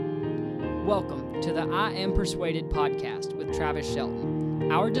Welcome to the I Am Persuaded podcast with Travis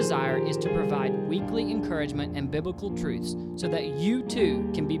Shelton. Our desire is to provide weekly encouragement and biblical truths so that you too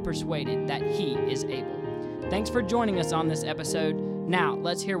can be persuaded that He is able. Thanks for joining us on this episode. Now,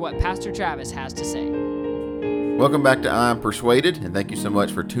 let's hear what Pastor Travis has to say. Welcome back to I Am Persuaded, and thank you so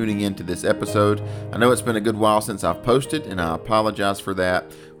much for tuning in to this episode. I know it's been a good while since I've posted, and I apologize for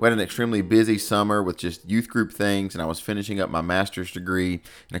that. We had an extremely busy summer with just youth group things, and I was finishing up my master's degree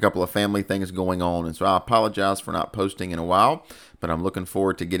and a couple of family things going on, and so I apologize for not posting in a while, but I'm looking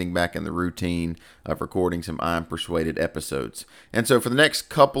forward to getting back in the routine of recording some I Am Persuaded episodes. And so for the next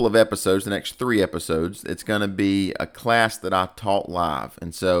couple of episodes, the next 3 episodes, it's going to be a class that I taught live,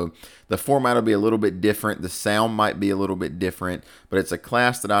 and so the format will be a little bit different. The sound might be a little bit different, but it's a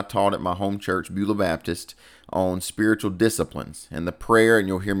class that I taught at my home church, Beulah Baptist, on spiritual disciplines. And the prayer, and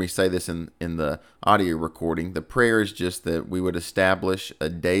you'll hear me say this in the audio recording, the prayer is just that we would establish a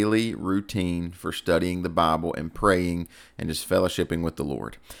daily routine for studying the Bible and praying and just fellowshipping with the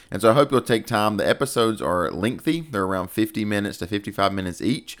Lord. And so I hope you'll take time. The episodes are lengthy. They're around 50 minutes to 55 minutes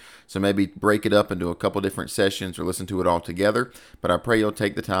each. So maybe break it up into a couple different sessions or listen to it all together. But I pray you'll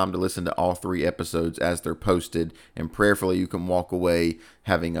take the time to listen to all 3 episodes as they're posted. And prayerfully you can walk away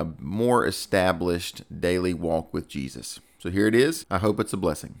having a more established daily walk with Jesus. So here it is. I hope it's a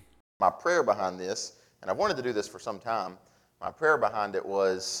blessing. My prayer behind this, and I've wanted to do this for some time, my prayer behind it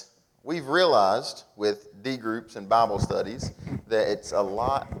was, we've realized with D groups and Bible studies that it's a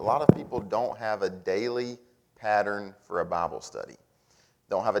lot of people don't have a daily pattern for a Bible study.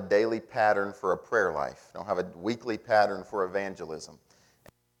 Don't have a daily pattern for a prayer life. Don't have a weekly pattern for evangelism.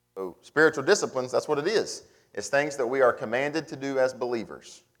 So spiritual disciplines, that's what it is. It's things that we are commanded to do as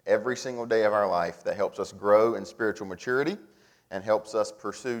believers every single day of our life that helps us grow in spiritual maturity and helps us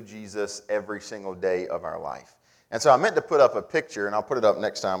pursue Jesus every single day of our life. And so I meant to put up a picture, and I'll put it up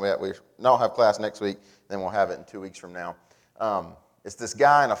next time. We don't have class next week, then we'll have it in 2 weeks from now. It's this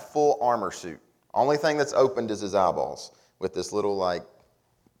guy in a full armor suit. Only thing that's opened is his eyeballs with this little,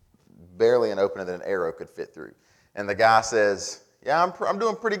 barely an opening that an arrow could fit through. And the guy says, yeah, I'm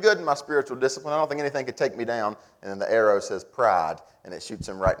doing pretty good in my spiritual discipline. I don't think anything could take me down. And then the arrow says pride, and it shoots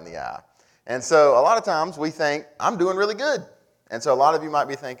him right in the eye. And so a lot of times we think, I'm doing really good. And so a lot of you might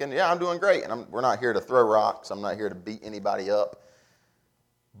be thinking, yeah, I'm doing great. And we're not here to throw rocks. I'm not here to beat anybody up.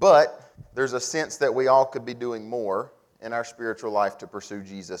 But there's a sense that we all could be doing more in our spiritual life to pursue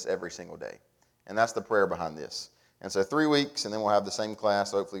Jesus every single day. And that's the prayer behind this. And so 3 weeks, and then we'll have the same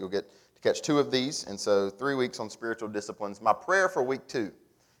class. So hopefully you'll get to catch 2 of these. And so 3 weeks on spiritual disciplines. My prayer for week 2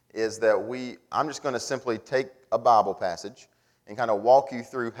 is that I'm just going to simply take a Bible passage and kind of walk you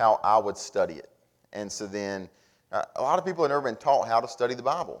through how I would study it. And so then a lot of people have never been taught how to study the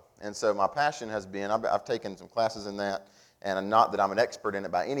Bible. And so my passion has been, I've taken some classes in that, and not that I'm an expert in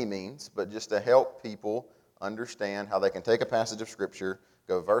it by any means, but just to help people understand how they can take a passage of Scripture,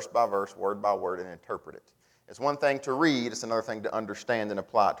 go verse by verse, word by word, and interpret it. It's one thing to read, it's another thing to understand and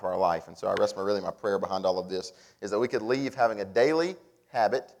apply it to our life. And so I rest my prayer behind all of this is that we could leave having a daily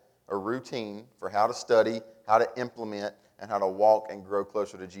habit or routine for how to study, how to implement, and how to walk and grow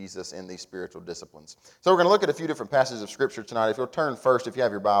closer to Jesus in these spiritual disciplines. So we're going to look at a few different passages of Scripture tonight. If you'll turn first, if you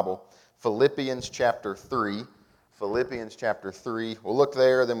have your Bible, Philippians chapter 3. Philippians chapter 3. We'll look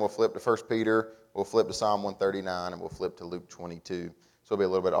there, then we'll flip to 1 Peter, we'll flip to Psalm 139, and we'll flip to Luke 22. So it'll be a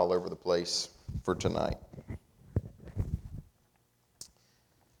little bit all over the place for tonight.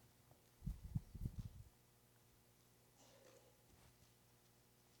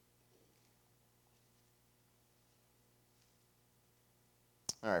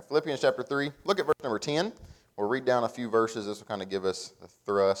 All right, Philippians chapter 3, look at verse number 10. We'll read down a few verses. This will kind of give us the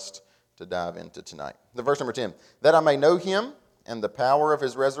thrust to dive into tonight. The verse number 10, that I may know Him and the power of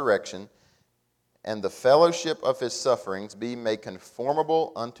His resurrection and the fellowship of His sufferings, be made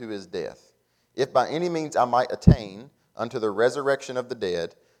conformable unto His death. If by any means I might attain unto the resurrection of the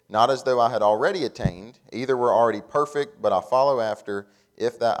dead, not as though I had already attained, either were already perfect, but I follow after,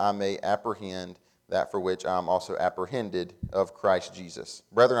 if that I may apprehend that for which I am also apprehended of Christ Jesus.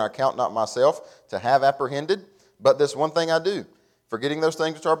 Brethren, I count not myself to have apprehended, but this one thing I do, forgetting those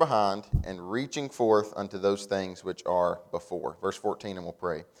things which are behind, and reaching forth unto those things which are before. Verse 14, and we'll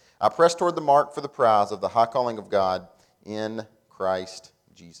pray. I press toward the mark for the prize of the high calling of God in Christ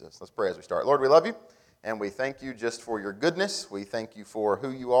Jesus. Let's pray as we start. Lord, we love you, and we thank you just for your goodness. We thank you for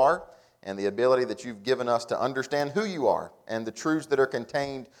who you are, and the ability that you've given us to understand who you are and the truths that are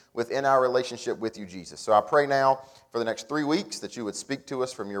contained within our relationship with you, Jesus. So I pray now for the next 3 weeks that you would speak to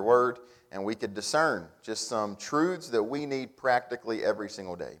us from your word and we could discern just some truths that we need practically every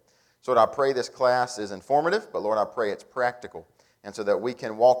single day. So Lord, I pray this class is informative, but Lord, I pray it's practical. and so that we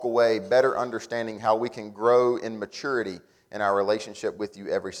can walk away better understanding how we can grow in maturity in our relationship with you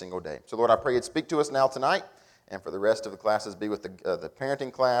every single day. So Lord, I pray you'd speak to us now tonight, and for the rest of the classes, be with the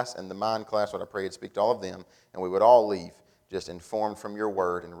parenting class and the mind class. Lord, I pray you'd speak to all of them, and we would all leave just informed from your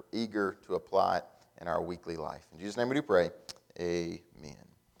word and eager to apply it in our weekly life. In Jesus' name we do pray, amen.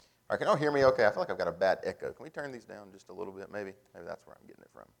 All right, can y'all hear me okay? I feel like I've got a bad echo. Can we turn these down just a little bit maybe? Maybe that's where I'm getting it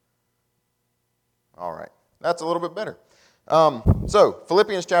from. All right, that's a little bit better. So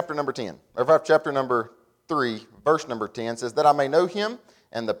Philippians chapter number 10, or chapter number 3, verse number 10 says, that I may know him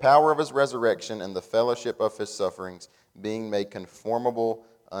and the power of his resurrection and the fellowship of his sufferings, being made conformable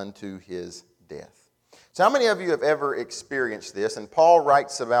unto his death. So how many of you have ever experienced this? And Paul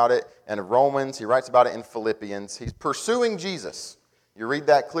writes about it in Romans. He writes about it in Philippians. He's pursuing Jesus. You read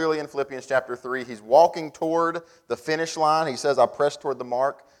that clearly in Philippians chapter 3. He's walking toward the finish line. He says, I press toward the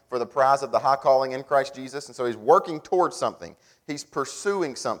mark for the prize of the high calling in Christ Jesus. And so he's working towards something. He's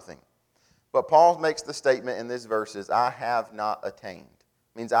pursuing something. But Paul makes the statement in these verses, I have not attained.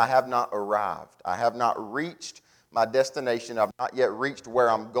 It means I have not arrived. I have not reached my destination. I've not yet reached where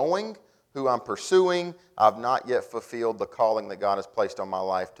I'm going, who I'm pursuing. I've not yet fulfilled the calling that God has placed on my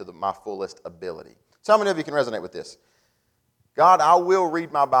life to my fullest ability. So how many of you can resonate with this? God, I will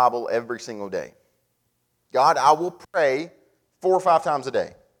read my Bible every single day. God, I will pray 4 or 5 times a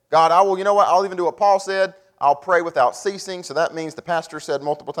day. God, I will, you know what, I'll even do what Paul said. I'll pray without ceasing. So that means the pastor said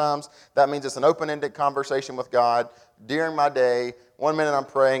multiple times. That means it's an open-ended conversation with God during my day. 1 minute I'm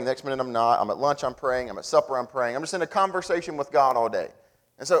praying, next minute I'm not. I'm at lunch, I'm praying. I'm at supper, I'm praying. I'm just in a conversation with God all day.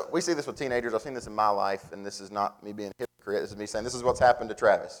 And so we see this with teenagers. I've seen this in my life, and this is not me being a hypocrite. This is me saying this is what's happened to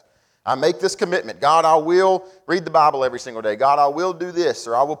Travis. I make this commitment. God, I will read the Bible every single day. God, I will do this,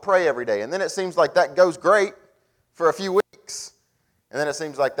 or I will pray every day. And then it seems like that goes great for a few weeks. And then it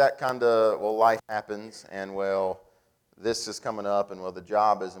seems like that kind of, well, life happens, and well, this is coming up, and well, the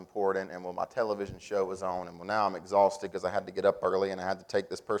job is important, and well, my television show was on, and well, now I'm exhausted because I had to get up early, and I had to take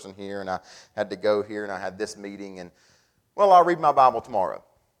this person here, and I had to go here, and I had this meeting, and well, I'll read my Bible tomorrow.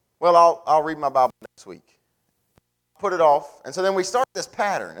 Well, I'll read my Bible next week. Put it off, and so then we start this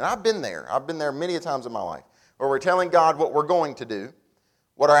pattern, and I've been there many a times in my life, where we're telling God what we're going to do,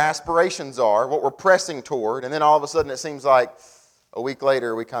 what our aspirations are, what we're pressing toward, and then all of a sudden it seems like a week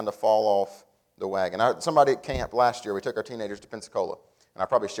later, we kind of fall off the wagon. Somebody at camp last year, we took our teenagers to Pensacola, and I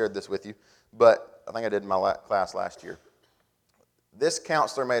probably shared this with you, but I think I did in my class last year. This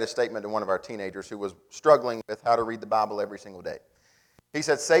counselor made a statement to one of our teenagers who was struggling with how to read the Bible every single day. He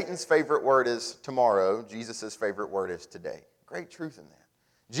said, Satan's favorite word is tomorrow. Jesus' favorite word is today. Great truth in that.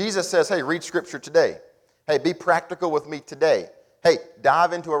 Jesus says, hey, read Scripture today. Hey, be practical with me today. Hey,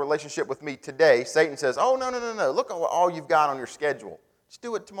 dive into a relationship with me today. Satan says, oh, no. Look at all you've got on your schedule. Just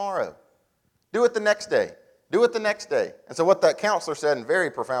do it tomorrow. Do it the next day. Do it the next day. And so what that counselor said in very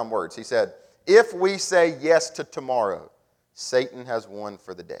profound words, he said, if we say yes to tomorrow, Satan has won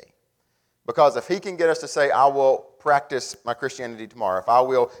for the day. Because if he can get us to say, I will practice my Christianity tomorrow, if I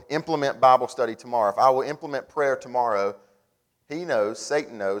will implement Bible study tomorrow, if I will implement prayer tomorrow, he knows,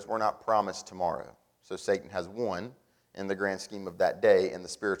 Satan knows, we're not promised tomorrow. So Satan has won in the grand scheme of that day in the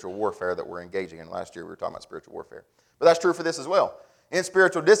spiritual warfare that we're engaging in. Last year we were talking about spiritual warfare. But that's true for this as well. In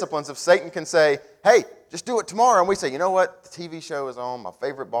spiritual disciplines, if Satan can say, hey, just do it tomorrow, and we say, you know what, the TV show is on, my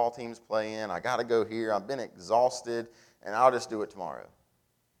favorite ball team's playing, I got to go here, I've been exhausted, and I'll just do it tomorrow.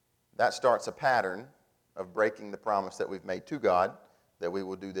 That starts a pattern of breaking the promise that we've made to God that we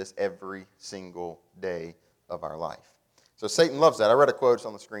will do this every single day of our life. So Satan loves that. I read a quote, it's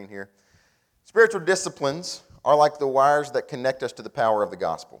on the screen here. Spiritual disciplines are like the wires that connect us to the power of the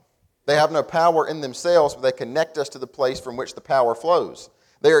gospel. They have no power in themselves, but they connect us to the place from which the power flows.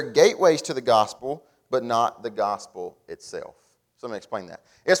 They are gateways to the gospel, but not the gospel itself. So let me explain that.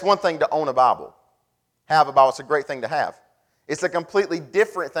 It's one thing to own a Bible. Have a Bible, it's a great thing to have. It's a completely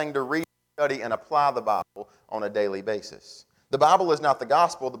different thing to read, study, and apply the Bible on a daily basis. The Bible is not the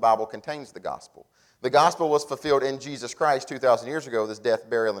gospel, the Bible contains the gospel. The gospel was fulfilled in Jesus Christ 2,000 years ago with his death,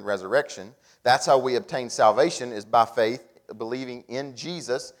 burial, and resurrection. That's how we obtain salvation, is by faith, believing in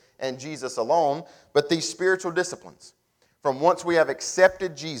Jesus and Jesus alone. But these spiritual disciplines, from once we have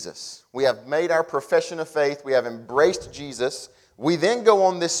accepted Jesus, we have made our profession of faith, we have embraced Jesus, we then go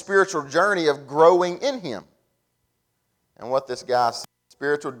on this spiritual journey of growing in him. And what this guy says,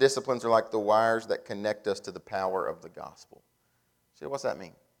 spiritual disciplines are like the wires that connect us to the power of the gospel. See, what's that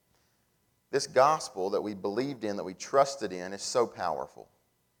mean? This gospel that we believed in, that we trusted in, is so powerful.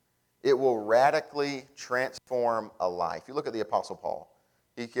 It will radically transform a life. You look at the Apostle Paul.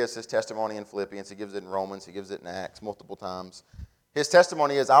 He gives his testimony in Philippians. He gives it in Romans. He gives it in Acts multiple times. His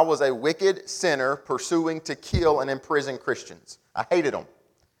testimony is, I was a wicked sinner pursuing to kill and imprison Christians. I hated them.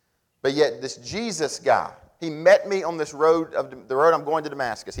 But yet this Jesus guy, he met me on this road, the road I'm going to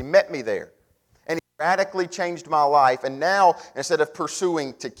Damascus. He met me there. And he radically changed my life. And now, instead of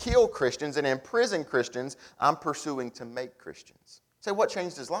pursuing to kill Christians and imprison Christians, I'm pursuing to make Christians. Say, what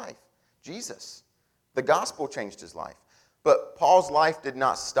changed his life? Jesus. The gospel changed his life. But Paul's life did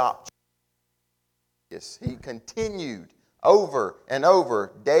not stop. He continued over and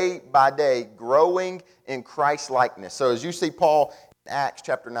over, day by day, growing in Christ-likeness. So as you see Paul in Acts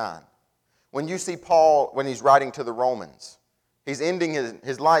chapter 9, when you see Paul when he's writing to the Romans, he's ending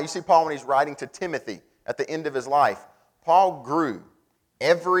his life. You see Paul when he's writing to Timothy at the end of his life. Paul grew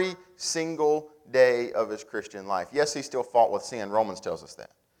every single day of his Christian life. Yes, he still fought with sin. Romans tells us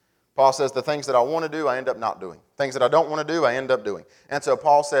that. Paul says, the things that I want to do, I end up not doing. Things that I don't want to do, I end up doing. And so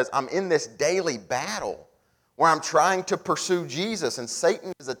Paul says, I'm in this daily battle where I'm trying to pursue Jesus and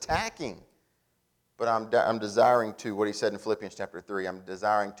Satan is attacking. But I'm desiring to, what he said in Philippians chapter 3, I'm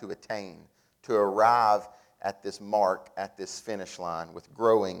desiring to attain, to arrive at this mark, at this finish line with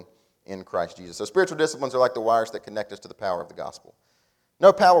growing in Christ Jesus. So spiritual disciplines are like the wires that connect us to the power of the gospel.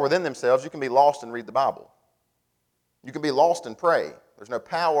 No power within themselves. You can be lost and read the Bible. You can be lost and pray. There's no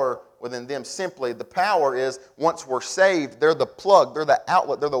power within them. Simply, the power is once we're saved, they're the plug, they're the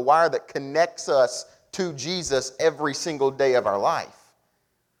outlet, they're the wire that connects us to Jesus every single day of our life.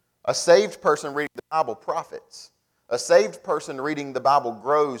 A saved person reading the Bible profits. A saved person reading the Bible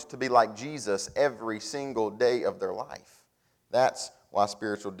grows to be like Jesus every single day of their life. That's why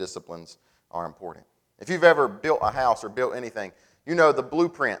spiritual disciplines are important. If you've ever built a house or built anything, you know the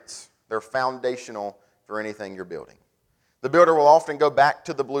blueprints, they're foundational for anything you're building. The builder will often go back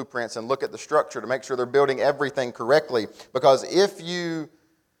to the blueprints and look at the structure to make sure they're building everything correctly, because if you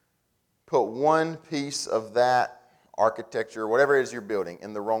put one piece of that architecture, whatever it is you're building,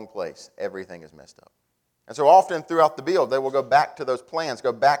 in the wrong place, everything is messed up. And so often throughout the build, they will go back to those plans,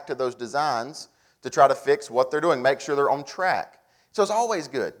 go back to those designs to try to fix what they're doing, make sure they're on track. So it's always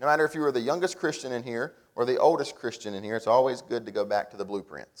good. No matter if you were the youngest Christian in here or the oldest Christian in here, it's always good to go back to the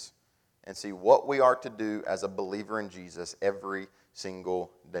blueprints and see what we are to do as a believer in Jesus every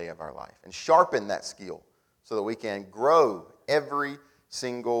single day of our life. And sharpen that skill so that we can grow every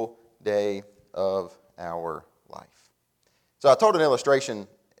single day of our life. So I told an illustration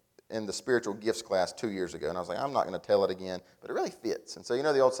in the spiritual gifts class 2 years ago, and I was like, I'm not going to tell it again, but it really fits. And so you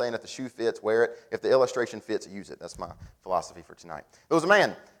know the old saying, if the shoe fits, wear it. If the illustration fits, use it. That's my philosophy for tonight. There was a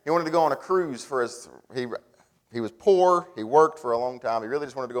man. He wanted to go on a cruise for his... He was poor. He worked for a long time. He really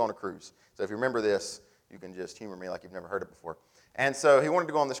just wanted to go on a cruise. So if you remember this, you can just humor me like you've never heard it before. And so he wanted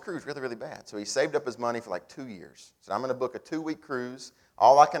to go on this cruise really, really bad. So he saved up his money for like 2 years. So I'm going to book a 2-week cruise.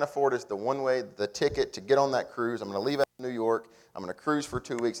 All I can afford is the ticket to get on that cruise. I'm going to leave out of New York. I'm going to cruise for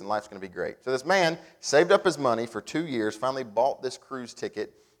 2 weeks, and life's going to be great. So this man saved up his money for 2 years, finally bought this cruise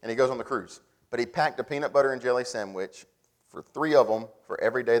ticket, and he goes on the cruise. But he packed a peanut butter and jelly sandwich for 3 of them for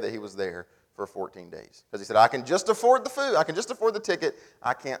every day that he was there for 14 days. Because he said, I can just afford the food. I can just afford the ticket.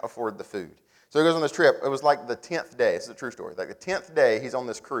 I can't afford the food. So he goes on this trip. It was like the 10th day. This is a true story. Like the 10th day he's on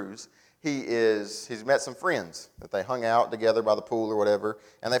this cruise. He's met some friends that they hung out together by the pool or whatever.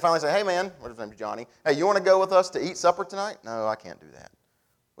 And they finally say, hey man, what's his name, Johnny? Hey, you want to go with us to eat supper tonight? No, I can't do that.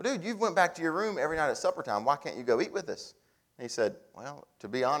 Well, dude, you went back to your room every night at supper time. Why can't you go eat with us? And he said, well, to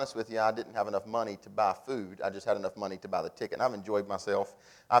be honest with you, I didn't have enough money to buy food. I just had enough money to buy the ticket. And I've enjoyed myself.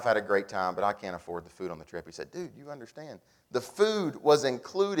 I've had a great time, but I can't afford the food on the trip. He said, dude, you understand. The food was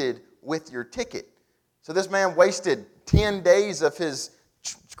included with your ticket. So this man wasted 10 days of his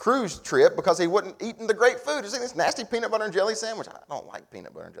cruise trip because he wasn't eating the great food. He's eating this nasty peanut butter and jelly sandwich. I don't like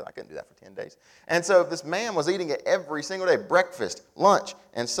peanut butter and jelly. I couldn't do that for 10 days. And so this man was eating it every single day, breakfast, lunch,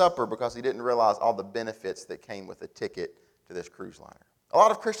 and supper, because he didn't realize all the benefits that came with a ticket to this cruise liner. A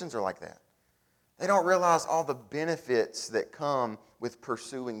lot of Christians are like that. They don't realize all the benefits that come with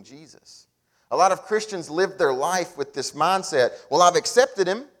pursuing Jesus. A lot of Christians live their life with this mindset, well, I've accepted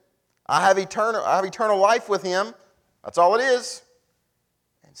him. I have eternal life with him. That's all it is.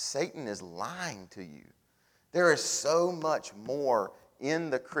 And Satan is lying to you. There is so much more in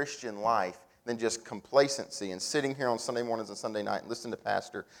the Christian life than just complacency and sitting here on Sunday mornings and Sunday night and listening to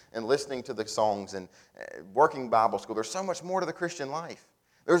pastor and listening to the songs and working Bible school. There's so much more to the Christian life.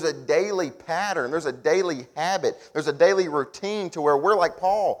 There's a daily pattern. There's a daily habit. There's a daily routine to where we're like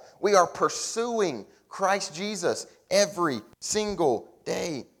Paul. We are pursuing Christ Jesus every single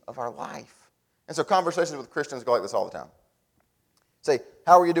day of our life. And so conversations with Christians go like this all the time. Say,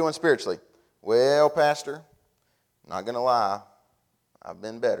 how are you doing spiritually? Well, Pastor, not going to lie, I've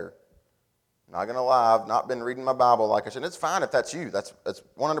been better. Not going to lie, I've not been reading my Bible like I should. It's fine if that's you. That's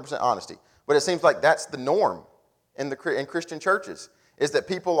 100% honesty. But it seems like that's the norm in Christian churches, is that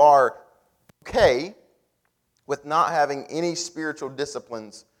people are okay with not having any spiritual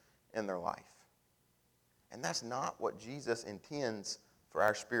disciplines in their life. And that's not what Jesus intends for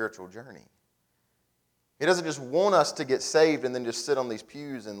our spiritual journey. He doesn't just want us to get saved and then just sit on these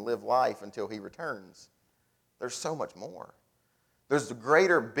pews and live life until He returns. There's so much more. There's a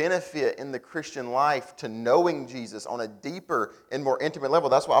greater benefit in the Christian life to knowing Jesus on a deeper and more intimate level.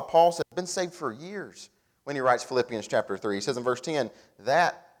 That's why Paul said, I've been saved for years when he writes Philippians chapter 3. He says in verse 10,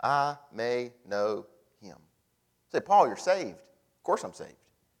 that I may know Him. You say, Paul, you're saved. Of course I'm saved.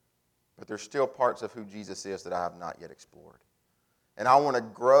 But there's still parts of who Jesus is that I have not yet explored. And I want to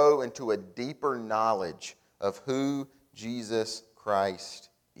grow into a deeper knowledge of who Jesus Christ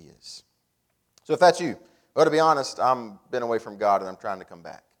is. So if that's you, well, to be honest, I've been away from God and I'm trying to come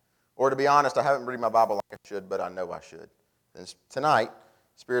back. Or to be honest, I haven't read my Bible like I should, but I know I should. Then tonight,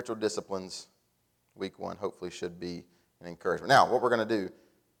 spiritual disciplines, week 1, hopefully should be an encouragement. Now, what we're going to do,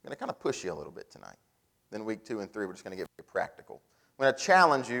 I'm going to kind of push you a little bit tonight. Then week 2 and 3, we're just going to get very practical. I'm going to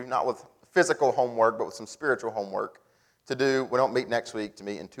challenge you, not with physical homework, but with some spiritual homework to do. We don't meet next week, to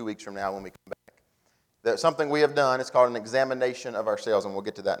meet in 2 weeks from now when we come back. That's something we have done. It's called an examination of ourselves, and we'll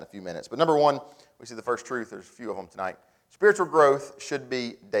get to that in a few minutes. But number 1, we see the first truth. There's a few of them tonight. Spiritual growth should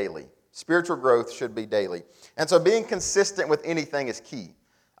be daily. Spiritual growth should be daily. And so being consistent with anything is key.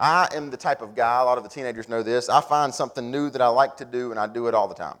 I am the type of guy, a lot of the teenagers know this, I find something new that I like to do, and I do it all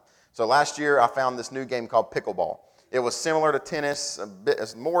the time. So last year, I found this new game called pickleball. It was similar to tennis, a bit,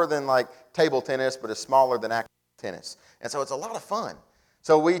 it's more than like table tennis, but it's smaller than actual tennis. And so it's a lot of fun.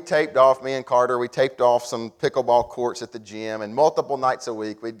 So me and Carter, we taped off some pickleball courts at the gym, and multiple nights a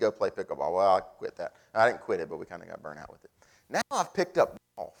week, we'd go play pickleball. Well, I quit that. I didn't quit it, but we kind of got burnt out with it. Now I've picked up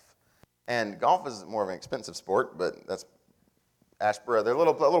golf. And golf is more of an expensive sport, but that's Ashboro. There's a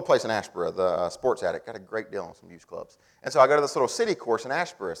little place in Ashboro, the Sports Attic, got a great deal on some used clubs. And so I go to this little city course in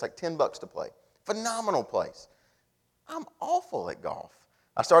Ashboro. It's like $10 to play. Phenomenal place. I'm awful at golf.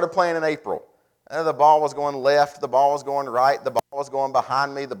 I started playing in April. The ball was going left, the ball was going right, the ball was going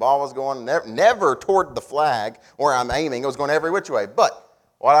behind me, the ball was going never toward the flag where I'm aiming. It was going every which way. But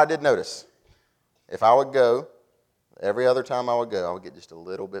what I did notice, if I would go, every other time I would go, I would get just a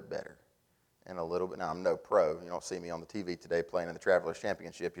little bit better. And a little bit, now I'm no pro. You don't see me on the TV today playing in the Travelers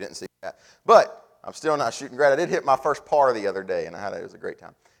Championship. You didn't see that. But I'm still not shooting great. I did hit my first par the other day, and it was a great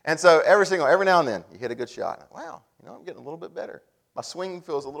time. And so every now and then, you hit a good shot. Wow, I'm getting a little bit better. My swing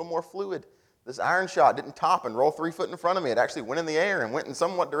feels a little more fluid. This iron shot didn't top and roll 3 foot in front of me. It actually went in the air and went in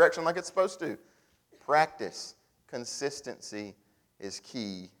somewhat direction like it's supposed to. Practice, consistency is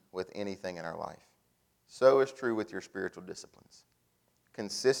key with anything in our life. So is true with your spiritual disciplines.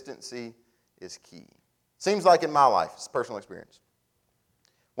 Consistency is key. Seems like in my life, it's personal experience.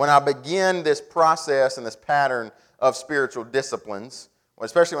 When I begin this process and this pattern of spiritual disciplines,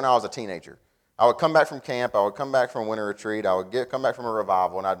 especially when I was a teenager, I would come back from camp, I would come back from winter retreat, I would come back from a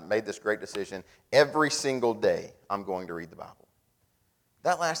revival, and I'd made this great decision. Every single day, I'm going to read the Bible.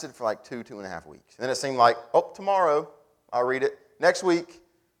 That lasted for like 2.5 weeks. And then it seemed like, tomorrow I'll read it. Next week,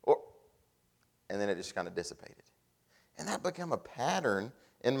 and then it just kind of dissipated. And that became a pattern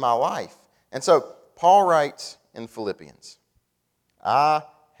in my life. And so Paul writes in Philippians, I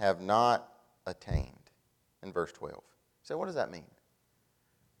have not attained, in verse 12. So what does that mean?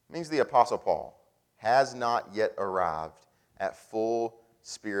 It means the Apostle Paul has not yet arrived at full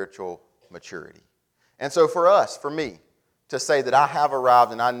spiritual maturity. And so for me, to say that I have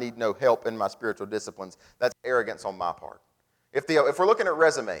arrived and I need no help in my spiritual disciplines, that's arrogance on my part. If we're looking at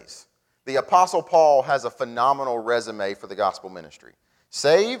resumes, the Apostle Paul has a phenomenal resume for the gospel ministry.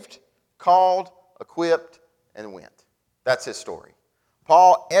 Saved, called, equipped, and went. That's his story.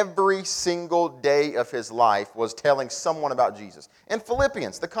 Paul, every single day of his life, was telling someone about Jesus. In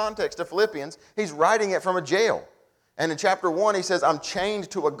Philippians, the context of Philippians, he's writing it from a jail. And in chapter 1, he says, I'm chained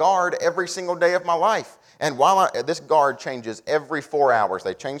to a guard every single day of my life. And this guard changes every 4 hours.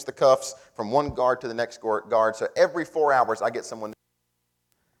 They change the cuffs from one guard to the next guard. So every 4 hours, I get someone.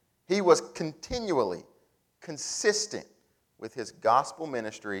 He was continually consistent with his gospel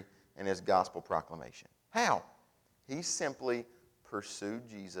ministry and his gospel proclamation. How? He simply pursued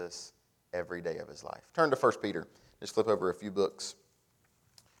Jesus every day of his life. Turn to 1 Peter. Just flip over a few books.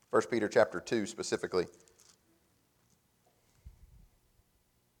 1 Peter chapter 2 specifically.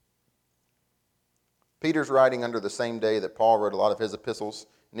 Peter's writing under the same day that Paul wrote a lot of his epistles.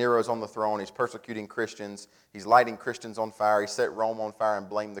 Nero's on the throne. He's persecuting Christians. He's lighting Christians on fire. He set Rome on fire and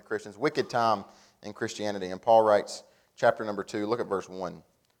blamed the Christians. Wicked time in Christianity. And Paul writes, chapter number 2, look at verse 1.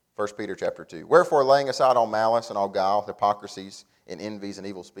 1 Peter chapter 2. Wherefore, laying aside all malice and all guile, hypocrisies and envies and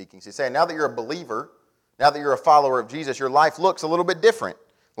evil speakings. He's saying now that you're a believer, now that you're a follower of Jesus, your life looks a little bit different.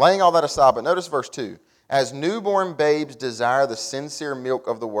 Laying all that aside, but notice verse 2. As newborn babes desire the sincere milk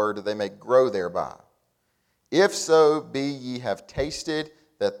of the word, that they may grow thereby. If so be ye have tasted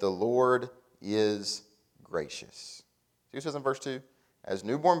that the Lord is gracious. See what it says in verse 2? As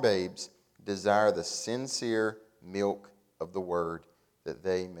newborn babes desire the sincere milk of the word, that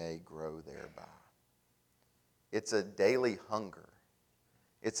they may grow thereby. It's a daily hunger.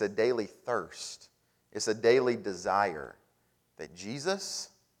 It's a daily thirst. It's a daily desire that Jesus,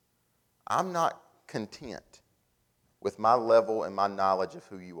 I'm not content with my level and my knowledge of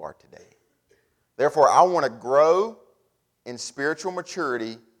who you are today. Therefore, I want to grow in spiritual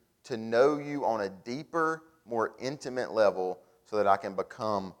maturity to know you on a deeper, more intimate level so that I can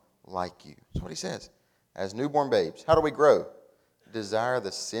become like you. That's what he says. As newborn babes, how do we grow? Desire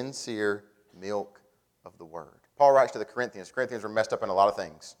the sincere milk of the word. Paul writes to the Corinthians. The Corinthians were messed up in a lot of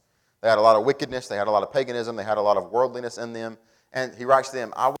things. They had a lot of wickedness. They had a lot of paganism. They had a lot of worldliness in them. And he writes to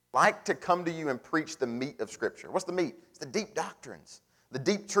them, I would like to come to you and preach the meat of Scripture. What's the meat? It's the deep doctrines, the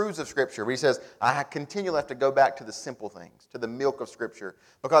deep truths of Scripture. Where he says, I continually have to go back to the simple things, to the milk of Scripture.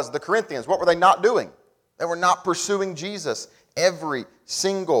 Because the Corinthians, what were they not doing? They were not pursuing Jesus every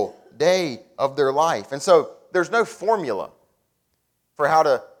single day of their life. And so there's no formula for how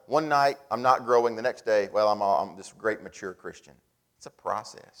to, one night I'm not growing, the next day, well, I'm this great mature Christian. It's a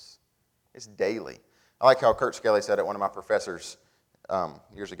process. It's daily. I like how Kurt Skelly said it, one of my professors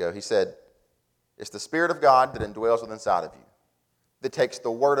years ago. He said, it's the Spirit of God that indwells within inside of you, that takes the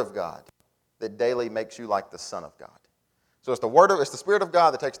Word of God, that daily makes you like the Son of God. So it's the Spirit of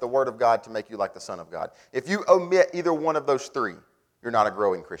God that takes the Word of God to make you like the Son of God. If you omit either one of those three, you're not a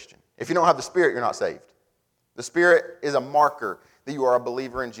growing Christian. If you don't have the Spirit, you're not saved. The Spirit is a marker that you are a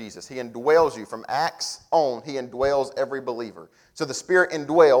believer in Jesus. He indwells you. From Acts on, He indwells every believer. So the Spirit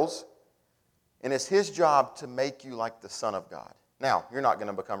indwells, and it's His job to make you like the Son of God. Now, you're not going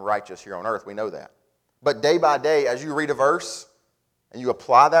to become righteous here on earth. We know that. But day by day, as you read a verse, and you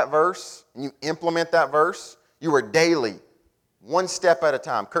apply that verse, and you implement that verse, you are daily, one step at a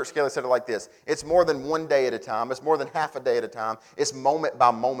time. Kurt Skelly said it like this. It's more than one day at a time. It's more than half a day at a time. It's moment by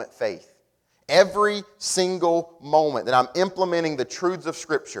moment faith. Every single moment that I'm implementing the truths of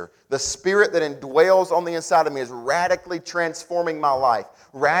Scripture, the Spirit that indwells on the inside of me is radically transforming my life,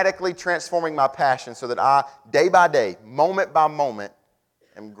 radically transforming my passion so that I, day by day, moment by moment,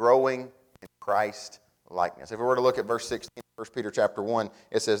 am growing in Christ likeness. If we were to look at verse 16, 1 Peter chapter 1,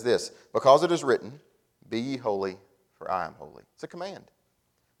 it says this, because it is written, be ye holy, for I am holy. It's a command.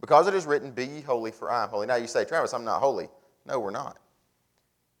 Because it is written, be ye holy, for I am holy. Now you say, Travis, I'm not holy. No, we're not.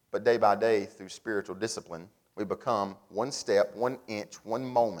 But day by day, through spiritual discipline, we become one step, 1 inch, 1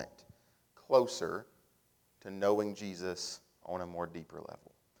 moment closer to knowing Jesus on a more deeper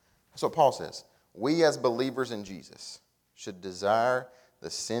level. That's what Paul says. We as believers in Jesus should desire the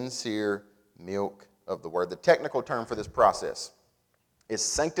sincere milk of the Word. The technical term for this process is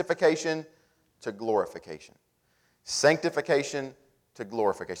sanctification to glorification. Sanctification to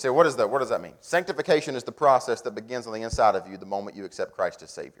glorification. So what does that mean? Sanctification is the process that begins on the inside of you the moment you accept Christ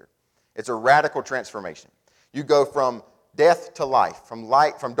as Savior. It's a radical transformation. You go from death to life, from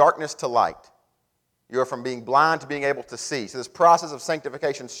darkness to light. You go from being blind to being able to see. So this process of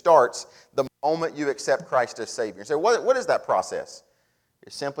sanctification starts the moment you accept Christ as Savior. So what is that process?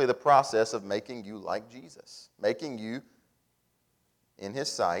 It's simply the process of making you like Jesus, making you, in His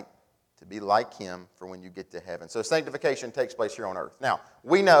sight, to be like Him for when you get to heaven. So sanctification takes place here on earth. Now,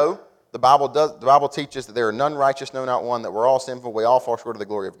 we know the Bible teaches that there are none righteous, no, not one, that we're all sinful, we all fall short of the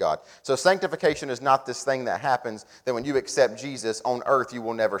glory of God. So sanctification is not this thing that happens that when you accept Jesus on earth, you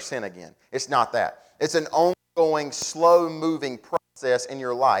will never sin again. It's not that. It's an ongoing, slow-moving process in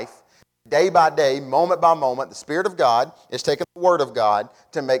your life. Day by day, moment by moment, the Spirit of God is taking the Word of God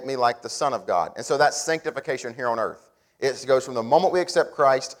to make me like the Son of God. And so that's sanctification here on earth. It goes from the moment we accept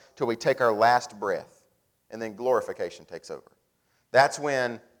Christ till we take our last breath. And then glorification takes over. That's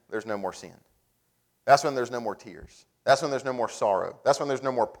when there's no more sin. That's when there's no more tears. That's when there's no more sorrow. That's when there's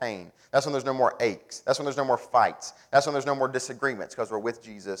no more pain. That's when there's no more aches. That's when there's no more fights. That's when there's no more disagreements because we're with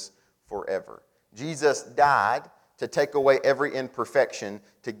Jesus forever. Jesus died to take away every imperfection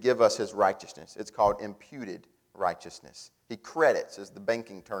to give us His righteousness. It's called imputed righteousness. He credits, is the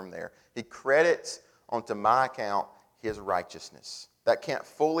banking term there. He credits onto my account His righteousness. That can't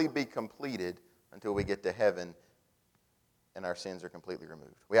fully be completed until we get to heaven and our sins are completely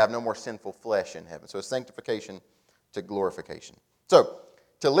removed. We have no more sinful flesh in heaven. So it's sanctification to glorification. So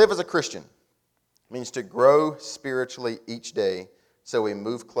to live as a Christian means to grow spiritually each day so we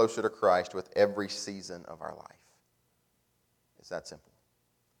move closer to Christ with every season of our life. It's that simple.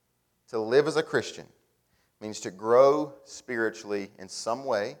 To live as a Christian means to grow spiritually in some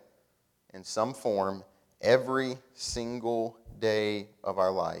way, in some form, every single day of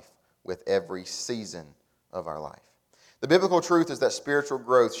our life with every season of our life. The biblical truth is that spiritual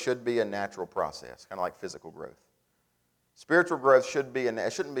growth should be a natural process, kind of like physical growth. Spiritual growth it shouldn't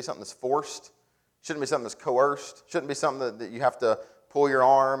be something that's forced, shouldn't be something that's coerced, shouldn't be something that you have to pull your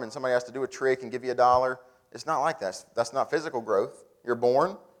arm and somebody has to do a trick and give you $1. It's not like that. That's not physical growth. You're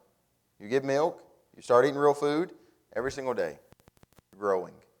born, you give milk, you start eating real food, every single day. You're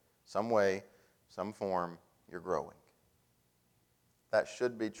growing. Some way, some form, you're growing. That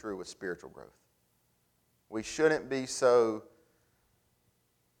should be true with spiritual growth. We shouldn't be so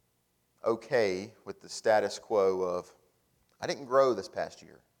okay with the status quo of, I didn't grow this past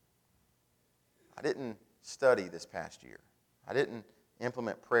year. I didn't study this past year. I didn't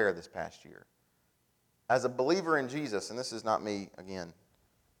implement prayer this past year. As a believer in Jesus, and this is not me, again,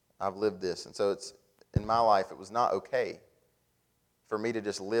 I've lived this, and so it's in my life, it was not okay for me to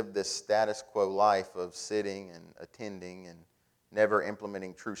just live this status quo life of sitting and attending and never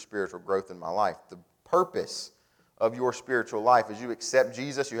implementing true spiritual growth in my life. The purpose of your spiritual life is you accept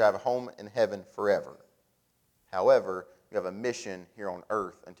Jesus, you have a home in heaven forever. However, you have a mission here on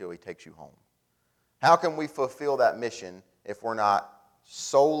earth until He takes you home. How can we fulfill that mission if we're not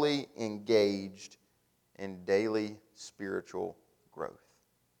solely engaged in daily spiritual growth?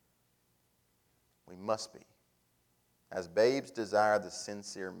 We must be. As babes desire the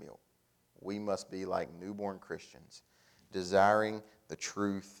sincere milk, we must be like newborn Christians, desiring the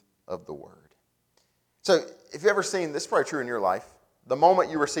truth of the Word. So, if you've ever seen, this is probably true in your life, the moment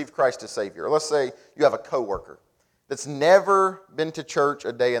you received Christ as Savior, let's say you have a coworker that's never been to church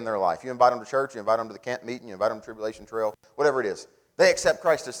a day in their life. You invite them to church, you invite them to the camp meeting, you invite them to Tribulation Trail, whatever it is. They accept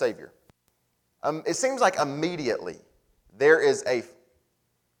Christ as Savior. It seems like immediately there is a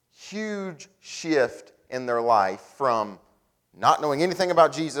huge shift in their life from not knowing anything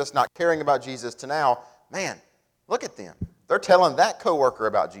about Jesus, not caring about Jesus, to now, man, look at them. They're telling that coworker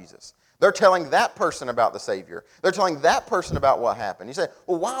about Jesus. They're telling that person about the Savior. They're telling that person about what happened. You say,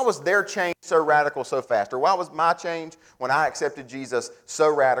 well, why was their change so radical so fast? Or why was my change when I accepted Jesus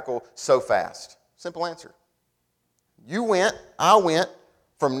so radical so fast? Simple answer. I went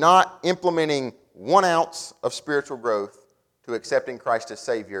from not implementing 1 ounce of spiritual growth to accepting Christ as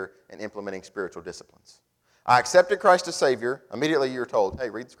Savior and implementing spiritual disciplines. I accepted Christ as Savior. Immediately you're told, hey,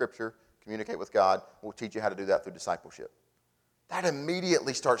 read the Scripture, communicate with God. We'll teach you how to do that through discipleship. That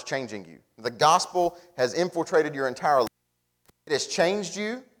immediately starts changing you. The gospel has infiltrated your entire life. It has changed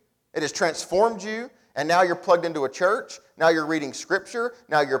you. It has transformed you. And now you're plugged into a church. Now you're reading Scripture.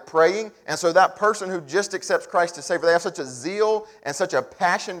 Now you're praying. And so that person who just accepts Christ as Savior, they have such a zeal and such a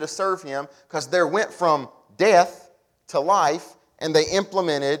passion to serve Him because they went from death to life and they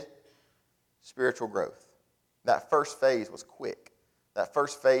implemented spiritual growth. That first phase was quick. That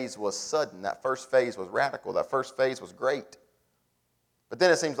first phase was sudden. That first phase was radical. That first phase was great. But then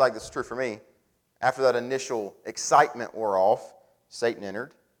it seems like this is true for me. After that initial excitement wore off, Satan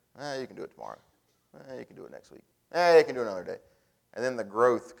entered. You can do it tomorrow. You can do it next week. You can do it another day. And then the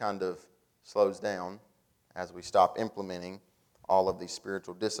growth kind of slows down as we stop implementing all of these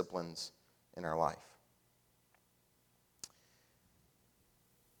spiritual disciplines in our life.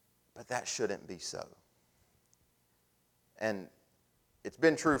 But that shouldn't be so. And it's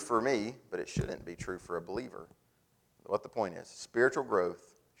been true for me, but it shouldn't be true for a believer. What the point is, spiritual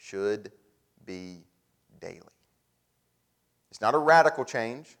growth should be daily. It's not a radical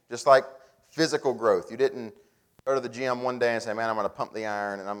change, just like physical growth. You didn't go to the gym one day and say, man, I'm going to pump the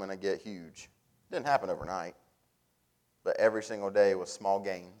iron and I'm going to get huge. It didn't happen overnight. But every single day was small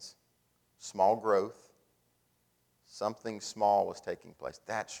gains, small growth. Something small was taking place.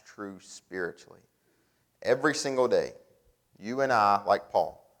 That's true spiritually. Every single day, you and I, like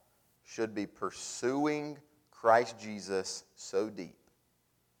Paul, should be pursuing Christ Jesus so deep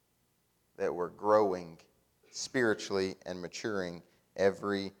that we're growing spiritually and maturing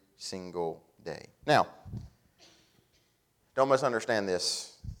every single day. Now, don't misunderstand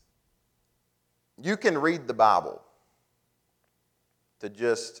this. You can read the Bible to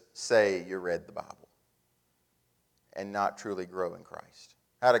just say you read the Bible and not truly grow in Christ.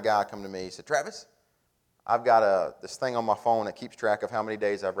 I had a guy come to me, he said, Travis, I've got this thing on my phone that keeps track of how many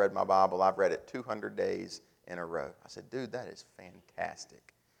days I've read my Bible. I've read it 200 days in a row. I said, dude, that is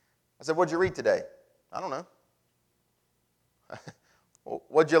fantastic. I said, what'd you read today? I don't know. Well,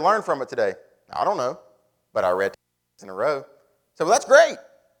 what'd you learn from it today? I don't know, but I read in a row. I said, well, that's great.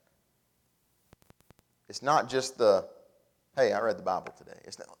 It's not just the hey, I read the Bible today.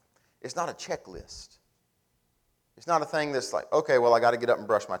 It's not a checklist. It's not a thing that's like, okay, well, I got to get up and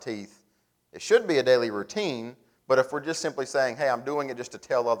brush my teeth. It should be a daily routine, but if we're just simply saying, hey, I'm doing it just to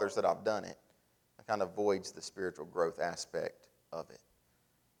tell others that I've done it, it kind of voids the spiritual growth aspect of it.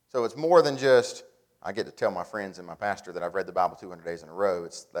 So it's more than just, I get to tell my friends and my pastor that I've read the Bible 200 days in a row.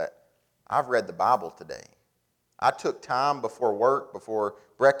 It's that I've read the Bible today. I took time before work, before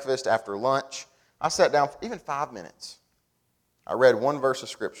breakfast, after lunch. I sat down for even 5 minutes. I read one verse of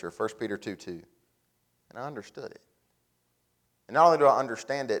Scripture, 1 Peter 2:2, and I understood it. And not only do I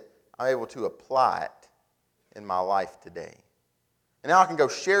understand it, I'm able to apply it in my life today. And now I can go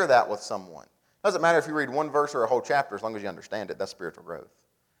share that with someone. It doesn't matter if you read one verse or a whole chapter, as long as you understand it. That's spiritual growth.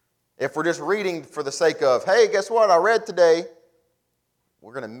 If we're just reading for the sake of, hey, guess what, I read today,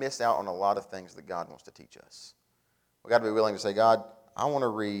 we're going to miss out on a lot of things that God wants to teach us. We've got to be willing to say, God, I want to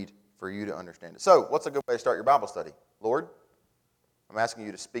read for you to understand it. So, what's a good way to start your Bible study? Lord, I'm asking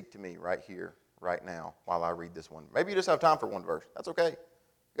you to speak to me right here, right now, while I read this one. Maybe you just have time for one verse. That's okay.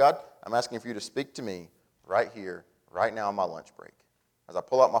 God, I'm asking for you to speak to me right here, right now on my lunch break. As I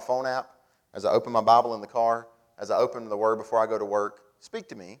pull out my phone app, as I open my Bible in the car, as I open the Word before I go to work, speak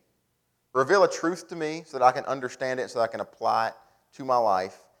to me. Reveal a truth to me so that I can understand it, so that I can apply it to my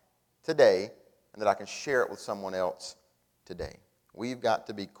life today, and that I can share it with someone else today. We've got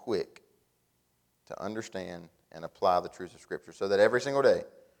to be quick to understand and apply the truths of Scripture so that every single day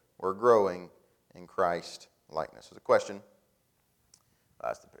we're growing in Christ likeness. So the question,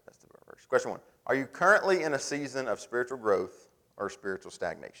 that's the verse. Question 1, are you currently in a season of spiritual growth or spiritual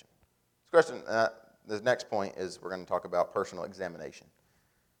stagnation? This question, the next point is we're going to talk about personal examination.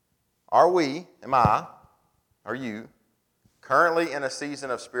 Are you currently in a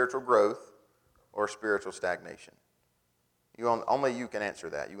season of spiritual growth or spiritual stagnation? Only you can answer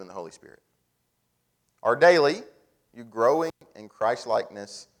that, you and the Holy Spirit. Are daily you growing in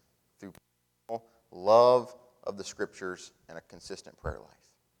Christ-likeness through love of the Scriptures and a consistent prayer life?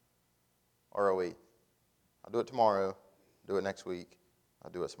 Or are we, I'll do it tomorrow, do it next week, I'll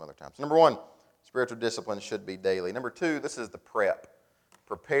do it some other time. So number 1, spiritual discipline should be daily. Number 2, this is the prep.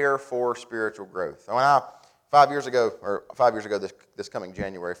 Prepare for spiritual growth. When 5 years ago this coming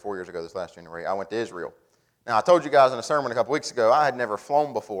January, 4 years ago this last January, I went to Israel. Now, I told you guys in a sermon a couple weeks ago, I had never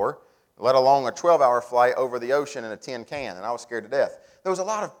flown before, let alone a 12-hour flight over the ocean in a tin can, and I was scared to death. There was a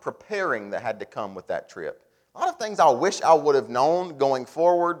lot of preparing that had to come with that trip. A lot of things I wish I would have known going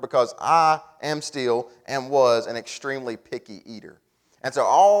forward because I am still and was an extremely picky eater. And so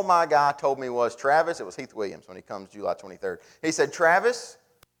all my guy told me was, Travis, it was Heath Williams when he comes July 23rd. He said, Travis,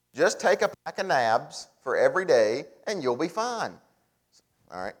 just take a pack of nabs for every day and you'll be fine.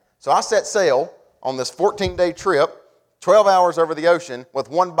 All right. So I set sail on this 14-day trip, 12 hours over the ocean with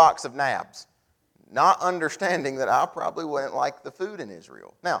one box of nabs, not understanding that I probably wouldn't like the food in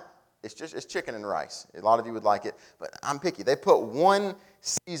Israel. Now, it's chicken and rice. A lot of you would like it, but I'm picky. They put one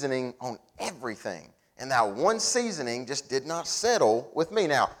seasoning on everything, and that one seasoning just did not settle with me.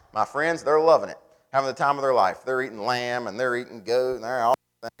 Now, my friends, they're loving it, having the time of their life. They're eating lamb, and they're eating goat, and they're all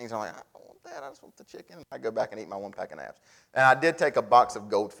things. I'm like, I don't want that. I just want the chicken. And I go back and eat my one pack of nabs. And I did take a box of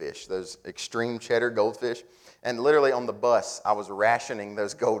goldfish, those extreme cheddar goldfish. And literally on the bus, I was rationing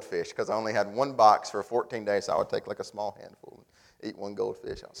those goldfish because I only had one box for 14 days, so I would take like a small handful and eat one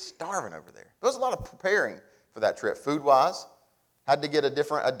goldfish. I was starving over there. There was a lot of preparing for that trip. Food-wise, had to get a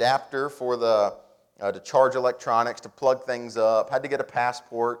different adapter for to charge electronics, to plug things up, had to get a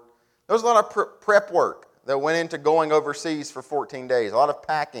passport. There was a lot of prep work that went into going overseas for 14 days, a lot of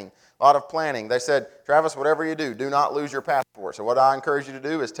packing, a lot of planning. They said, Travis, whatever you do not lose your passport. So what I encourage you to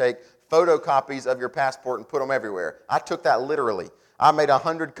do is take photocopies of your passport and put them everywhere. I took that literally. I made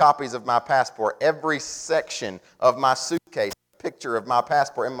 100 copies of my passport. Every section of my suitcase, a picture of my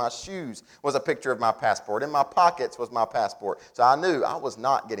passport. In my shoes was a picture of my passport. In my pockets was my passport. So I knew I was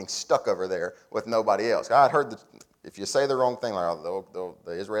not getting stuck over there with nobody else. I had heard if you say the wrong thing, like, the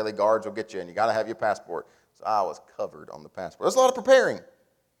Israeli guards will get you, and you got to have your passport. So I was covered on the passport. There's a lot of preparing.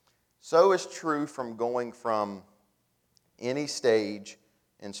 So is true from going from any stage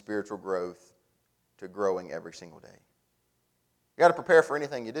in spiritual growth to growing every single day. You got to prepare for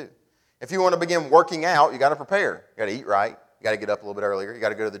anything you do. If you want to begin working out, you got to prepare. You got to eat right. You got to get up a little bit earlier. You got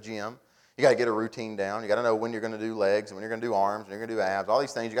to go to the gym. You got to get a routine down. You got to know when you're going to do legs, and when you're going to do arms, and you're going to do abs. All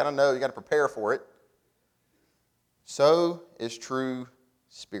these things you got to know. You got to prepare for it. So is true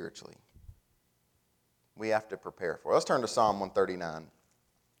spiritually. We have to prepare for it. Let's turn to Psalm 139.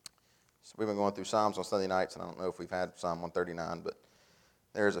 So we've been going through Psalms on Sunday nights, and I don't know if we've had Psalm 139, but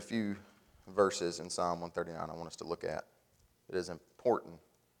there's a few verses in Psalm 139 I want us to look at. It is important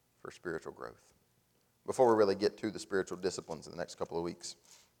for spiritual growth. before we really get to the spiritual disciplines in the next couple of weeks.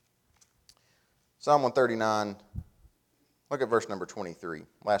 Psalm 139, look at verse number 23,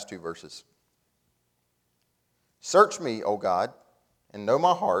 last two verses. Search me, O God, and know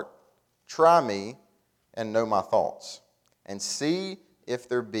my heart. Try me and know my thoughts, and see if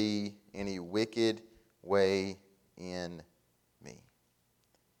there be any wicked way in me.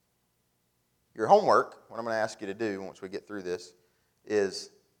 Your homework, what I'm going to ask you to do once we get through this, is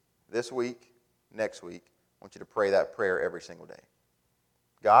this week, next week, I want you to pray that prayer every single day.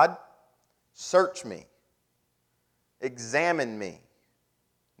 God, search me, examine me,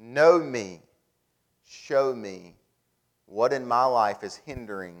 know me, show me what in my life is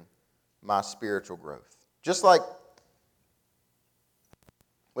hindering my spiritual growth. Just like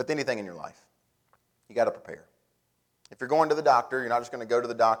with anything in your life, you got to prepare. If you're going to the doctor, you're not just going to go to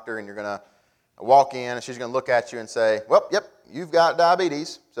the doctor and you're going to walk in and she's going to look at you and say, well, yep, you've got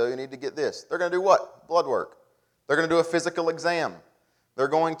diabetes, so you need to get this. They're going to do what? Blood work. They're going to do a physical exam. They're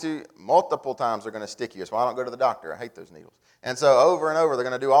going to, multiple times they're going to stick you. That's why I don't go to the doctor. I hate those needles. And so over and over, they're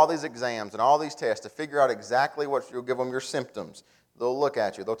going to do all these exams and all these tests to figure out exactly what you'll give them your symptoms. They'll look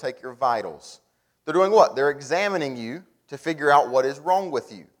at you. They'll take your vitals. They're doing what? They're examining you to figure out what is wrong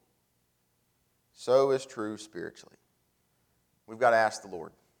with you. So is true spiritually. We've got to ask the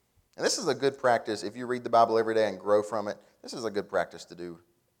Lord. And this is a good practice. If you read the Bible every day and grow from it, this is a good practice to do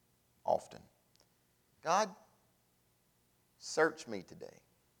often. God, search me today.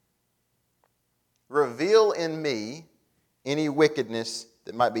 Reveal in me any wickedness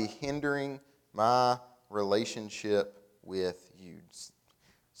that might be hindering my relationship with you.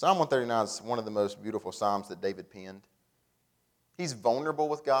 Psalm 139 is one of the most beautiful psalms that David penned. He's vulnerable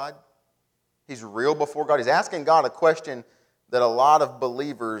with God. He's real before God. He's asking God a question that a lot of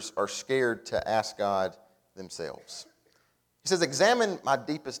believers are scared to ask God themselves. He says, examine my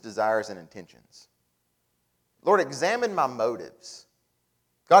deepest desires and intentions. Lord, examine my motives.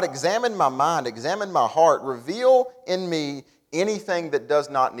 God, examine my mind, examine my heart. Reveal in me anything that does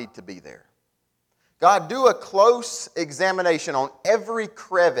not need to be there. God, do a close examination on every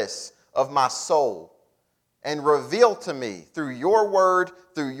crevice of my soul and reveal to me through your word,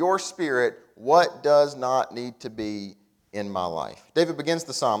 through your spirit, what does not need to be in my life. David begins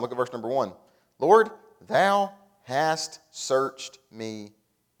the psalm. Look at verse number 1. Lord, thou hast searched me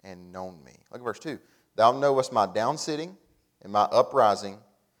and known me. Look at verse 2. Thou knowest my downsitting and my uprising.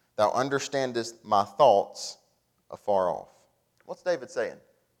 Thou understandest my thoughts afar off. What's David saying?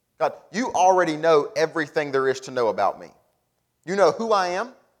 God, you already know everything there is to know about me. You know who I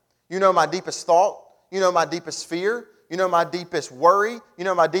am. You know my deepest thought. You know my deepest fear. You know my deepest worry. You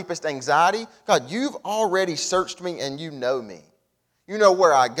know my deepest anxiety. God, you've already searched me and you know me. You know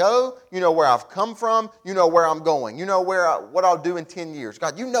where I go. You know where I've come from. You know where I'm going. You know what I'll do in 10 years.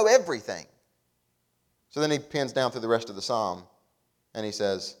 God, you know everything. So then he pins down through the rest of the psalm and he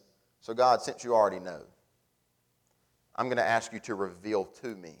says, so God, since you already know, I'm going to ask you to reveal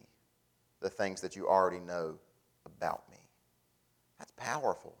to me the things that you already know about me. That's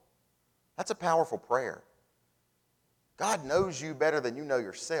powerful. That's a powerful prayer. God knows you better than you know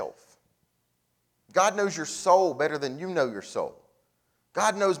yourself. God knows your soul better than you know your soul.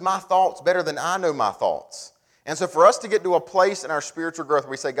 God knows my thoughts better than I know my thoughts. And so for us to get to a place in our spiritual growth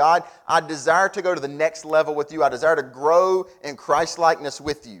where we say, God, I desire to go to the next level with you. I desire to grow in Christ-likeness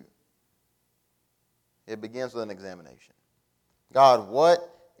with you. It begins with an examination. God, what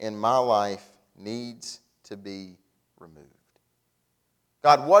in my life needs to be removed?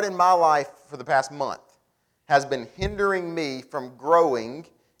 God, what in my life for the past month has been hindering me from growing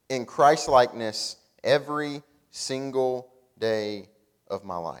in Christ-likeness every single day of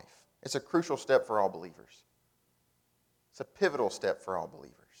my life? It's a crucial step for all believers. It's a pivotal step for all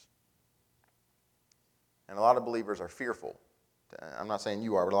believers. And a lot of believers are fearful. I'm not saying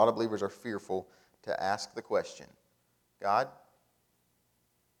you are, but a lot of believers are fearful to ask the question, God,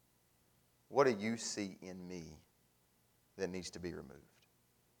 what do you see in me that needs to be removed?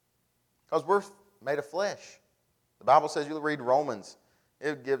 Because we're made of flesh. The Bible says, you'll read Romans,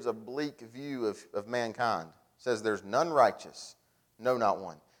 it gives a bleak view of mankind. It says there's none righteous, no, not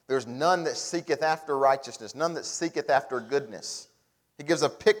one. There's none that seeketh after righteousness, none that seeketh after goodness. He gives a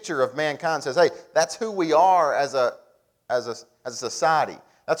picture of mankind, says, hey, that's who we are as a society.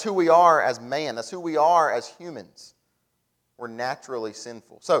 That's who we are as man. That's who we are as humans. We're naturally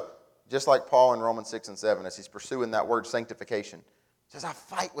sinful. So, just like Paul in Romans 6 and 7, as he's pursuing that word sanctification, he says, I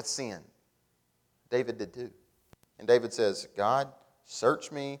fight with sin. David did too. And David says, God,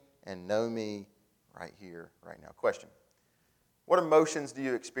 search me and know me right here, right now. Question. What emotions do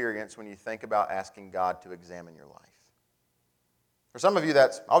you experience when you think about asking God to examine your life? For some of you,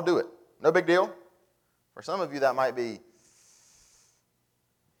 that's, I'll do it. No big deal. For some of you, that might be,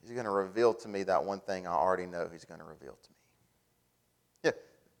 He's going to reveal to me that one thing I already know He's going to reveal to me. Yeah,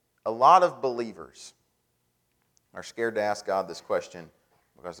 a lot of believers are scared to ask God this question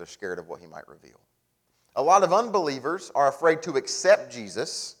because they're scared of what He might reveal. A lot of unbelievers are afraid to accept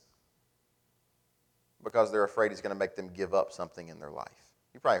Jesus because they're afraid He's going to make them give up something in their life.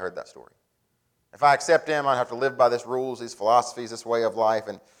 You probably heard that story. If I accept Him, I have to live by these rules, these philosophies, this way of life,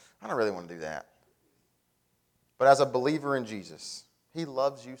 and I don't really want to do that. But as a believer in Jesus, He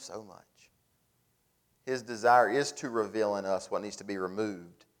loves you so much. His desire is to reveal in us what needs to be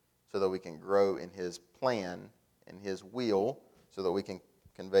removed so that we can grow in His plan and His will so that we can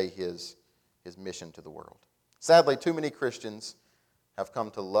convey His mission to the world. Sadly, too many Christians have come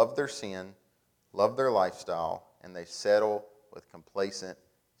to love their sin, love their lifestyle, and they settle with complacent,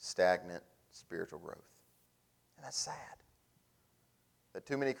 stagnant spiritual growth. And that's sad. That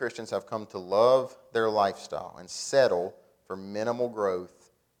too many Christians have come to love their lifestyle and settle for minimal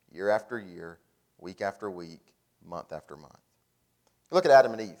growth year after year, week after week, month after month. Look at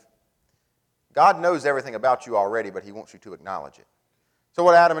Adam and Eve. God knows everything about you already, but He wants you to acknowledge it. So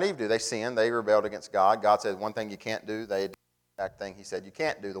what did Adam and Eve do? They sinned. They rebelled against God. God said one thing you can't do. They did that thing He said you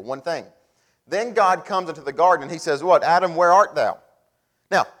can't do, the one thing. Then God comes into the garden and He says, what? Adam, where art thou?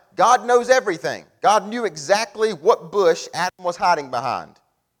 Now, God knows everything. God knew exactly what bush Adam was hiding behind.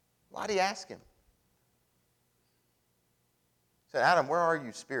 Why did He ask him? He said, Adam, where are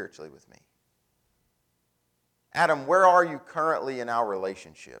you spiritually with me? Adam, where are you currently in our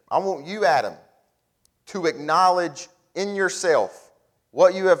relationship? I want you, Adam, to acknowledge in yourself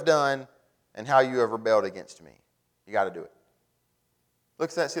what you have done and how you have rebelled against me. You got to do it.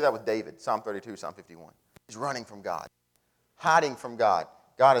 Look at that. See that with David, Psalm 32, Psalm 51. He's running from God, hiding from God.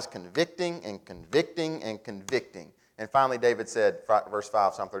 God is convicting and convicting and convicting. And finally, David said, verse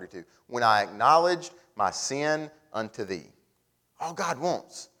 5, Psalm 32, when I acknowledged my sin unto thee. All God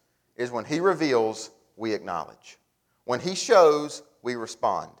wants is when He reveals, we acknowledge. When He shows, we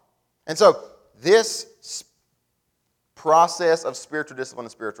respond. And so this process of spiritual discipline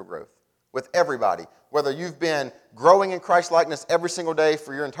and spiritual growth with everybody, whether you've been growing in Christ-likeness every single day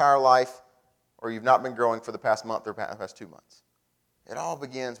for your entire life or you've not been growing for the past month or past 2 months. It all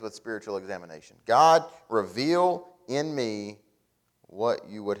begins with spiritual examination. God, reveal in me what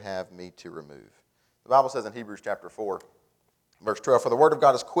you would have me to remove. The Bible says in Hebrews chapter 4, verse 12, for the word of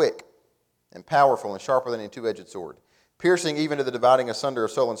God is quick and powerful and sharper than a two-edged sword, piercing even to the dividing asunder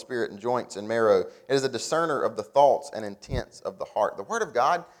of soul and spirit and joints and marrow. It is a discerner of the thoughts and intents of the heart. The word of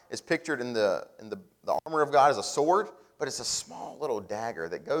God is pictured in the armor of God as a sword, but it's a small little dagger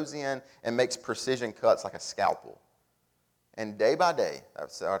that goes in and makes precision cuts like a scalpel. And day by day,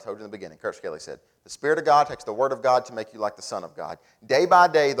 that's what I told you in the beginning, Kurt Skelly said, the Spirit of God takes the Word of God to make you like the Son of God. Day by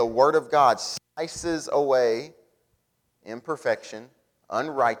day, the Word of God slices away imperfection,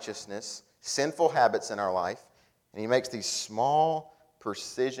 unrighteousness, sinful habits in our life, and He makes these small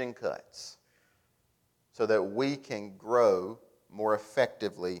precision cuts so that we can grow more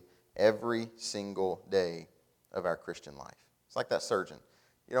effectively every single day of our Christian life. It's like that surgeon.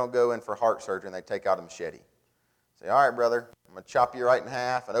 You don't go in for heart surgery and they take out a machete. Say, all right, brother, I'm going to chop you right in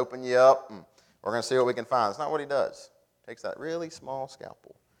half and open you up, and we're going to see what we can find. That's not what he does. He takes that really small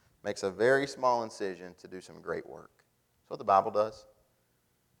scalpel, makes a very small incision to do some great work. That's what the Bible does.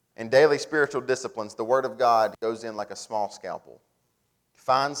 In daily spiritual disciplines, the Word of God goes in like a small scalpel.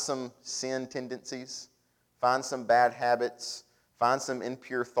 Find some sin tendencies, find some bad habits, find some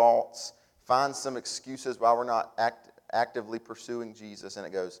impure thoughts, find some excuses why we're not actively pursuing Jesus, and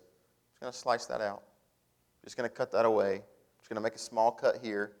it goes, I'm just going to slice that out. Just going to cut that away. Just going to make a small cut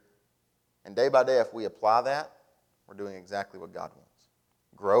here. And day by day, if we apply that, we're doing exactly what God wants.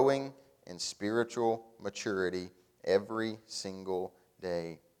 Growing in spiritual maturity every single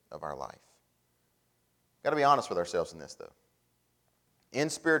day of our life. We've got to be honest with ourselves in this, though. In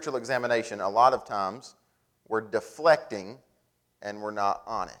spiritual examination, a lot of times, we're deflecting and we're not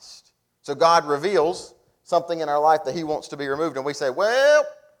honest. So God reveals something in our life that He wants to be removed, and we say, well,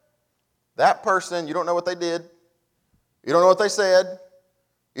 that person, you don't know what they did. You don't know what they said.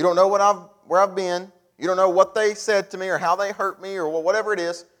 You don't know where I've been. You don't know what they said to me or how they hurt me or whatever it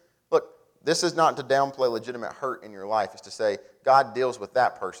is. Look, this is not to downplay legitimate hurt in your life. It's to say God deals with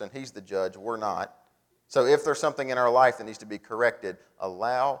that person. He's the judge. We're not. So if there's something in our life that needs to be corrected,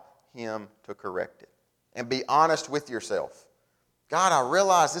 allow Him to correct it. And be honest with yourself. God, I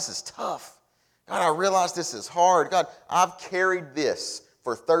realize this is tough. God, I realize this is hard. God, I've carried this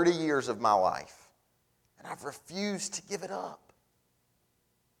for 30 years of my life, and I've refused to give it up.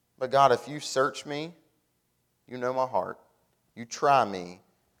 But God, if you search me, you know my heart. You try me,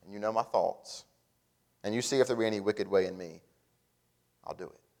 and you know my thoughts. and you see if there be any wicked way in me, I'll do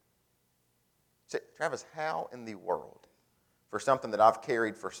it. Say, Travis, how in the world, for something that I've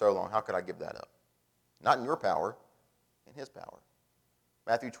carried for so long, how could I give that up? Not in your power, in his power.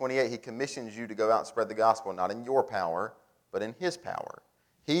 Matthew 28, he commissions you to go out and spread the gospel, not in your power, but in his power.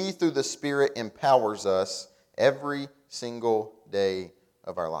 He, through the Spirit, empowers us every single day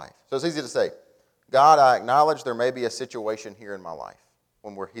of our life. So it's easy to say, God, I acknowledge there may be a situation here in my life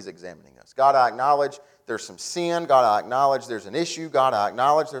when he's examining us. God, I acknowledge there's some sin. God, I acknowledge there's an issue. God, I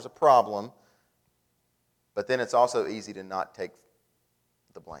acknowledge there's a problem. But then it's also easy to not take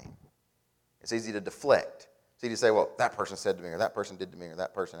the blame. It's easy to deflect. It's easy to say, well, that person said to me, or that person did to me, or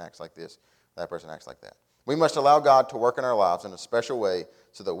that person acts like this, or that person acts like that. We must allow God to work in our lives in a special way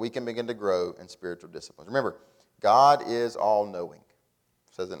so that we can begin to grow in spiritual disciplines. Remember, God is all-knowing.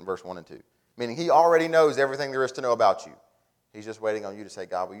 It says it in verse 1 and 2. Meaning he already knows everything there is to know about you. He's just waiting on you to say,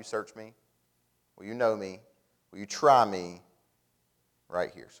 God, will you search me? Will you know me? Will you try me right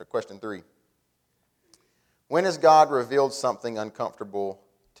here? So question 3. When has God revealed something uncomfortable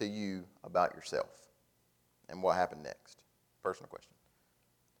to you about yourself? And what happened next? Personal question.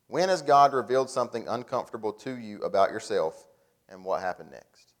 When has God revealed something uncomfortable to you about yourself, and what happened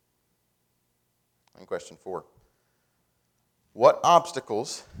next? And question 4. What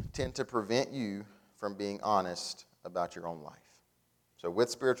obstacles tend to prevent you from being honest about your own life? So with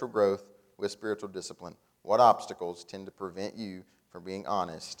spiritual growth, with spiritual discipline, what obstacles tend to prevent you from being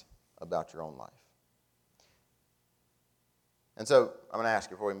honest about your own life? And so I'm going to ask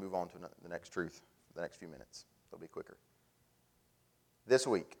you before we move on to the next truth, for the next few minutes. It'll be quicker. This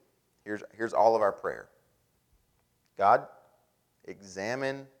week, here's all of our prayer. God,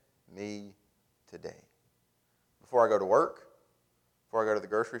 examine me today. Before I go to work, before I go to the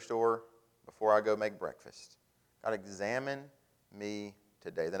grocery store, before I go make breakfast. God, examine me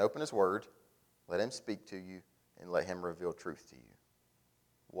today. Then open his word, let him speak to you, and let him reveal truth to you.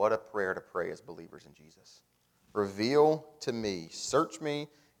 What a prayer to pray as believers in Jesus. Reveal to me, search me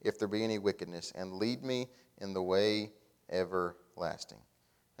if there be any wickedness, and lead me in the way everlasting.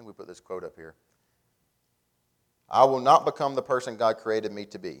 I think we put this quote up here. I will not become the person God created me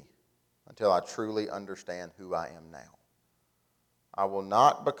to be until I truly understand who I am now. I will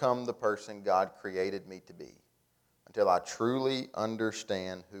not become the person God created me to be until I truly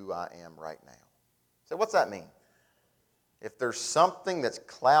understand who I am right now. So what's that mean? If there's something that's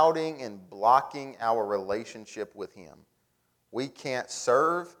clouding and blocking our relationship with him, we can't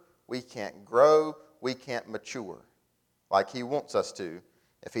serve, we can't grow, we can't mature like he wants us to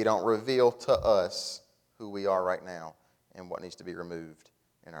if he don't reveal to us who we are right now and what needs to be removed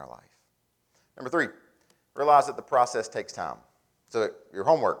in our life. Number 3, realize that the process takes time. So your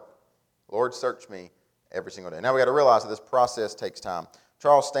homework, Lord, search me every single day. Now we got to realize that this process takes time.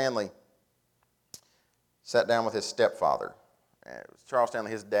 Charles Stanley sat down with his stepfather. Charles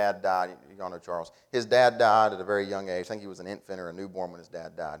Stanley, his dad died. You all know Charles. His dad died at a very young age. I think he was an infant or a newborn when his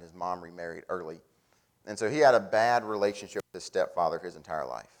dad died. His mom remarried early. And so he had a bad relationship with his stepfather his entire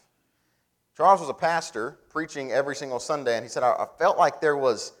life. Charles was a pastor preaching every single Sunday, and he said, I felt like there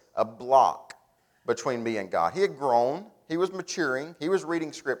was a block between me and God. He had grown. He was maturing. He was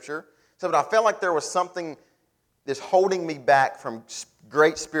reading Scripture. So, but I felt like there was something that's holding me back from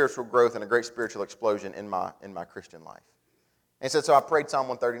great spiritual growth and a great spiritual explosion in my Christian life. And he said, so I prayed Psalm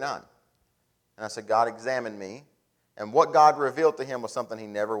 139. And I said, God, examine me. And what God revealed to him was something he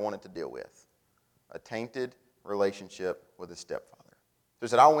never wanted to deal with. A tainted relationship with his stepfather. So he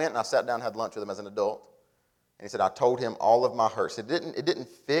said, I went and I sat down and had lunch with him as an adult. And he said, I told him all of my hurts. It didn't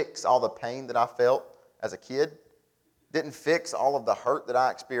fix all the pain that I felt as a kid. Didn't fix all of the hurt that I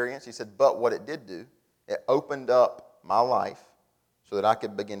experienced. He said, but what it did do, it opened up my life so that I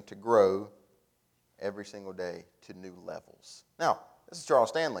could begin to grow every single day to new levels. Now, this is Charles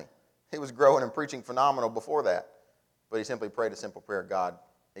Stanley. He was growing and preaching phenomenal before that. But he simply prayed a simple prayer, God,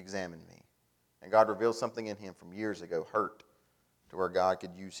 examine me. And God revealed something in him from years ago, hurt, to where God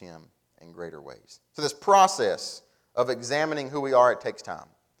could use him in greater ways. So this process of examining who we are, it takes time.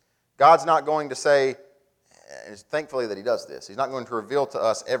 God's not going to say, and it's thankfully that he does this, he's not going to reveal to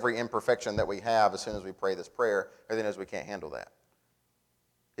us every imperfection that we have as soon as we pray this prayer, or then as we can't handle that.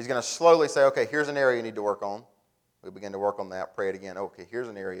 He's going to slowly say, okay, here's an area you need to work on. We begin to work on that, pray it again. Okay, here's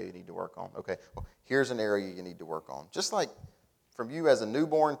an area you need to work on. Okay, well, here's an area you need to work on. Just like from you as a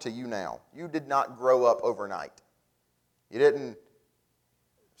newborn to you now, you did not grow up overnight. You didn't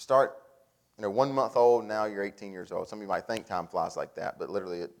start, 1 month old, now you're 18 years old. Some of you might think time flies like that, but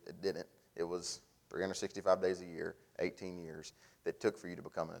literally it didn't. It was 365 days a year, 18 years, that took for you to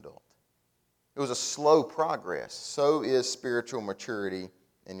become an adult. It was a slow progress. So is spiritual maturity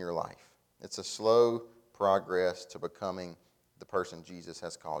in your life. It's a slow progress to becoming the person Jesus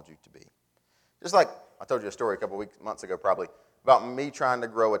has called you to be. Just like I told you a story a couple months ago probably about me trying to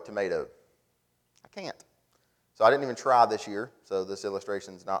grow a tomato. I can't. So I didn't even try this year. So this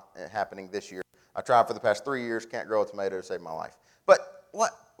illustration's not happening this year. I tried for the past 3 years, can't grow a tomato to save my life. But why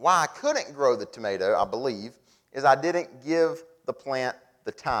I couldn't grow the tomato, I believe, is I didn't give the plant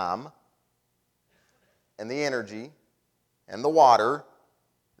the time and the energy and the water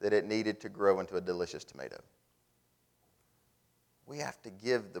that it needed to grow into a delicious tomato. We have to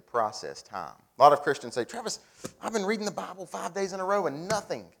give the process time. A lot of Christians say, Travis, I've been reading the Bible 5 days in a row and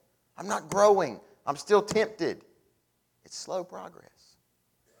nothing. I'm not growing. I'm still tempted. It's slow progress.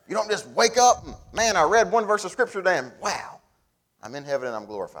 You don't just wake up and, man, I read one verse of Scripture today and, wow, I'm in heaven and I'm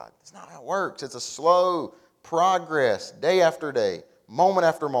glorified. That's not how it works. It's a slow progress, day after day, moment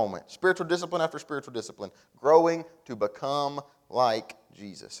after moment, spiritual discipline after spiritual discipline, growing to become like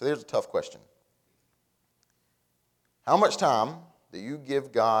Jesus. So here's a tough question. How much time do you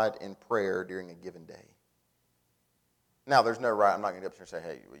give God in prayer during a given day? Now, there's no right, I'm not going to get up here and say,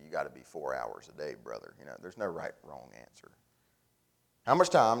 hey, well, you got to be 4 hours a day, brother. There's no right, wrong answer. How much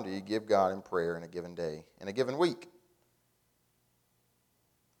time do you give God in prayer in a given day, in a given week?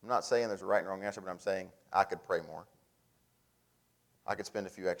 I'm not saying there's a right and wrong answer, but I'm saying I could pray more. I could spend a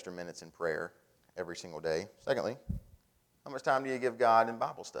few extra minutes in prayer every single day. Secondly, how much time do you give God in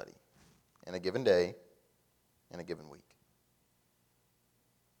Bible study in a given day, in a given week?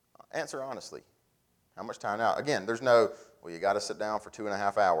 Answer honestly. How much time? Now, again, there's no, well, you got to sit down for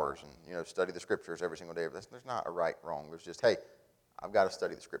 2.5 hours and, study the Scriptures every single day. There's not a right, wrong. There's just, hey, I've got to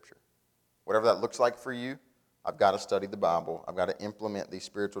study the Scripture. Whatever that looks like for you, I've got to study the Bible. I've got to implement these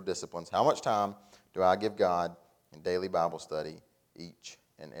spiritual disciplines. How much time do I give God in daily Bible study each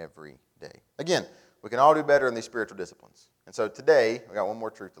and every day? Again, we can all do better in these spiritual disciplines. And so today, we got one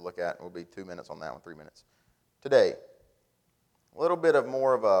more truth to look at. We'll be 2 minutes on that one, 3 minutes. Today, a little bit of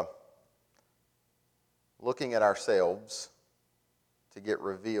more of a looking at ourselves to get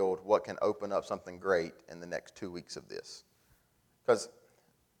revealed what can open up something great in the next 2 weeks of this. Because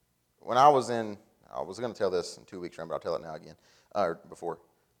when I was going to tell this in 2 weeks, but I'll tell it now again, or before.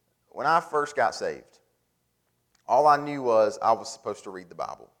 When I first got saved, all I knew was I was supposed to read the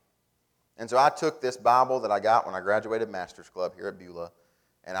Bible. And so I took this Bible that I got when I graduated Master's Club here at Beulah,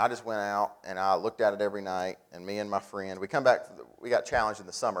 and I just went out and I looked at it every night, and me and my friend, we got challenged in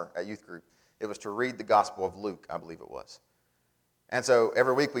the summer at youth group. It was to read the Gospel of Luke, I believe it was. And so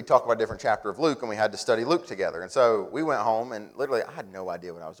every week we'd talk about a different chapter of Luke, and we had to study Luke together. And so we went home, and literally I had no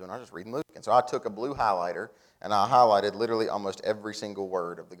idea what I was doing. I was just reading Luke. And so I took a blue highlighter, and I highlighted literally almost every single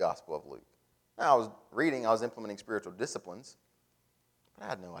word of the Gospel of Luke. Now, I was implementing spiritual disciplines, but I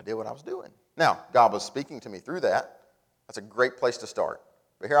had no idea what I was doing. Now, God was speaking to me through that. That's a great place to start.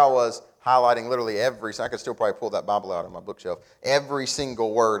 But here I was highlighting literally so I could still probably pull that Bible out of my bookshelf, every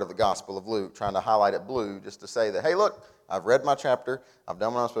single word of the Gospel of Luke, trying to highlight it blue just to say that, hey, look, I've read my chapter, I've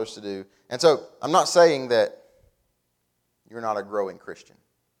done what I'm supposed to do. And so I'm not saying that you're not a growing Christian.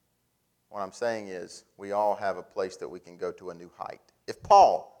 What I'm saying is we all have a place that we can go to a new height. If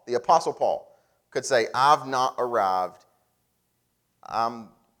Paul, the Apostle Paul, could say, I've not arrived, I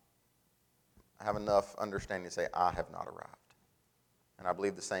have enough understanding to say, I have not arrived. And I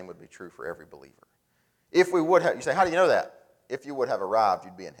believe the same would be true for every believer. If we would have, you say, how do you know that? If you would have arrived,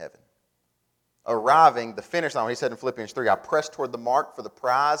 you'd be in heaven. Arriving, the finish line, he said in Philippians 3, I press toward the mark for the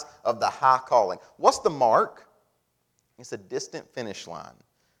prize of the high calling. What's the mark? It's a distant finish line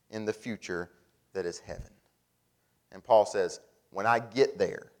in the future that is heaven. And Paul says, when I get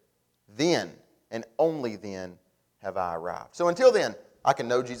there, then and only then have I arrived. So until then, I can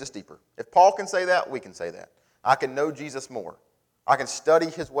know Jesus deeper. If Paul can say that, we can say that. I can know Jesus more. I can study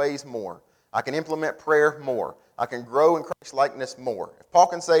his ways more. I can implement prayer more. I can grow in Christ's likeness more. If Paul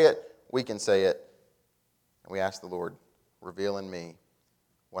can say it, we can say it. And we ask the Lord, reveal in me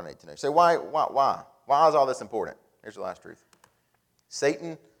what I need to know. So why? Why is all this important? Here's the last truth.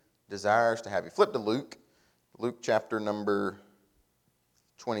 Satan desires to have you. Flip to Luke chapter number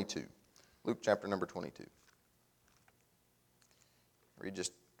 22. Luke chapter number 22. Read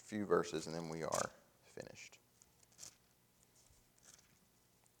just a few verses and then we are finished.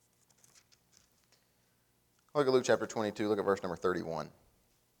 Look at Luke chapter 22. Look at verse number 31.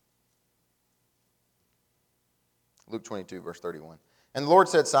 Luke 22, verse 31. And the Lord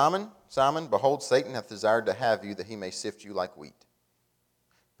said, Simon, Simon, behold, Satan hath desired to have you, that he may sift you like wheat.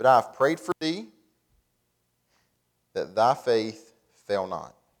 But I have prayed for thee, that thy faith fail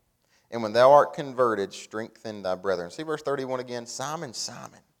not. And when thou art converted, strengthen thy brethren. See verse 31 again. Simon,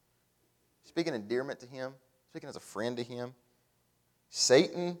 Simon. Speaking endearment to him, speaking as a friend to him.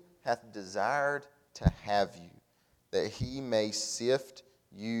 Satan hath desired to have you, that he may sift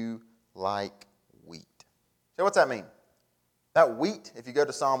you like wheat. So what's that mean? That wheat, if you go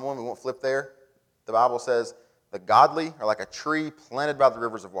to Psalm 1, we won't flip there. The Bible says, the godly are like a tree planted by the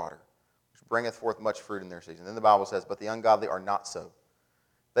rivers of water, which bringeth forth much fruit in their season. Then the Bible says, but the ungodly are not so.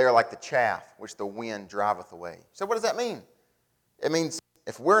 They are like the chaff which the wind driveth away. So what does that mean? It means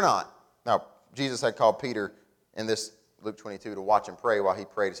if we're not, now Jesus had called Peter in this Luke 22 to watch and pray while he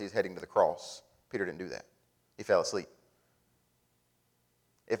prayed as he's heading to the cross. Peter didn't do that. He fell asleep.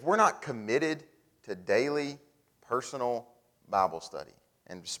 If we're not committed to daily personal Bible study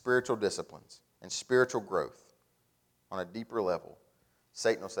and spiritual disciplines and spiritual growth on a deeper level,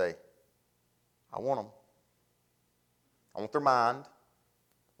 Satan will say, I want them. I want their mind.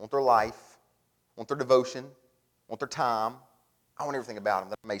 I want their life. I want their devotion. I want their time. I want everything about them,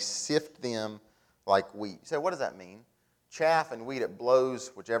 that I may sift them like wheat. You say, what does that mean? Chaff and wheat, it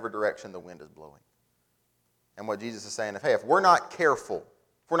blows whichever direction the wind is blowing. And what Jesus is saying is, hey, if we're not careful,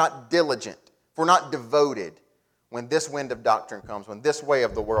 if we're not diligent, if we're not devoted, when this wind of doctrine comes, when this way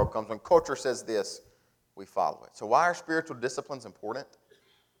of the world comes, when culture says this, we follow it. So why are spiritual disciplines important?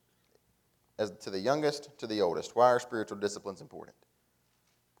 As to the youngest to the oldest, why are spiritual disciplines important?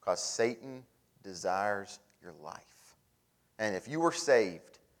 Because Satan desires your life. And if you were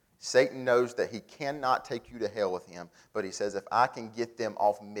saved, Satan knows that he cannot take you to hell with him, but he says, if I can get them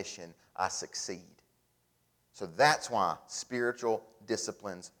off mission, I succeed. So that's why spiritual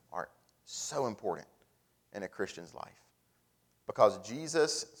disciplines are so important in a Christian's life. Because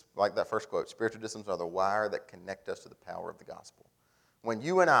Jesus, like that first quote, spiritual disciplines are the wire that connect us to the power of the gospel. When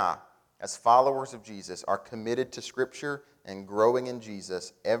you and I, as followers of Jesus, are committed to Scripture and growing in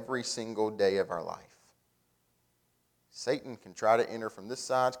Jesus every single day of our life, Satan can try to enter from this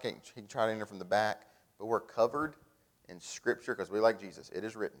side, he can try to enter from the back, but we're covered in Scripture because we like Jesus. It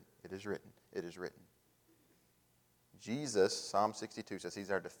is written, it is written, it is written. Jesus, Psalm 62 says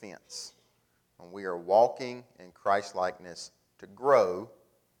he's our defense. When we are walking in Christ-likeness to grow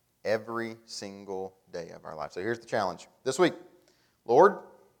every single day of our life. So here's the challenge this week. Lord,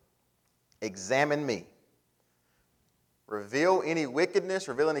 examine me. Reveal any wickedness,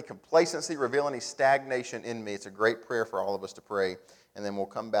 reveal any complacency, reveal any stagnation in me. It's a great prayer for all of us to pray. And then we'll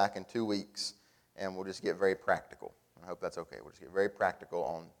come back in 2 weeks and we'll just get very practical. I hope that's okay. We'll just get very practical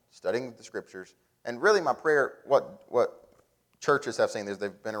on studying the Scriptures. And really my prayer, what churches have seen, there's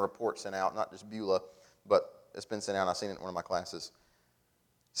been a report sent out, not just Beulah, but it's been sent out. I've seen it in one of my classes.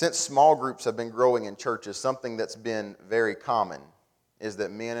 Since small groups have been growing in churches, something that's been very common is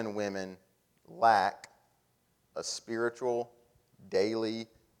that men and women lack a spiritual, daily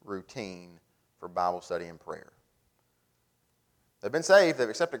routine for Bible study and prayer. They've been saved, they've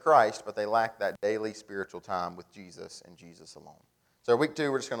accepted Christ, but they lack that daily spiritual time with Jesus and Jesus alone. So week 2,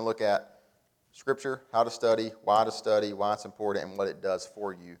 we're just going to look at Scripture, how to study, why it's important, and what it does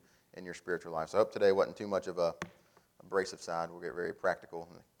for you in your spiritual life. So I hope today wasn't too much of a abrasive side. We'll get very practical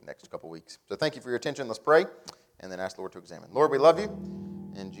in the next couple weeks. So thank you for your attention. Let's pray, and then ask the Lord to examine. Lord, we love you.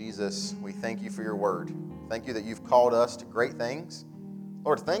 And Jesus, we thank you for your word. Thank you that you've called us to great things.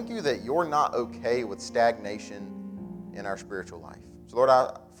 Lord, thank you that you're not okay with stagnation in our spiritual life. So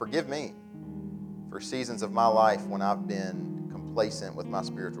Lord, forgive me for seasons of my life when I've been complacent with my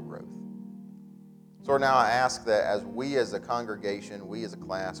spiritual growth. So Lord, now I ask that as we as a congregation, we as a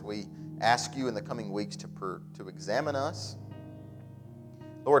class, we ask you in the coming weeks to examine us.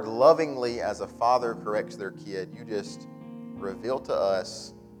 Lord, lovingly as a father corrects their kid, you just reveal to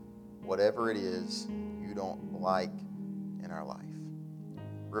us whatever it is you don't like in our life.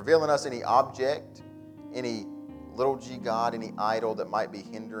 Reveal in us any object, any little g God, any idol that might be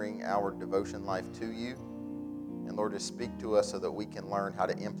hindering our devotion life to you. And Lord, just speak to us so that we can learn how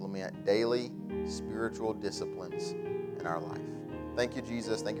to implement daily spiritual disciplines in our life. Thank you,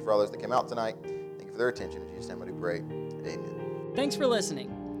 Jesus. Thank you for all those that came out tonight. Thank you for their attention. In Jesus' name I do pray. Amen. Thanks for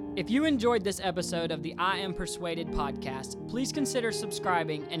listening. If you enjoyed this episode of the I Am Persuaded podcast, please consider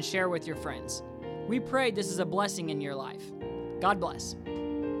subscribing and share with your friends. We pray this is a blessing in your life. God bless.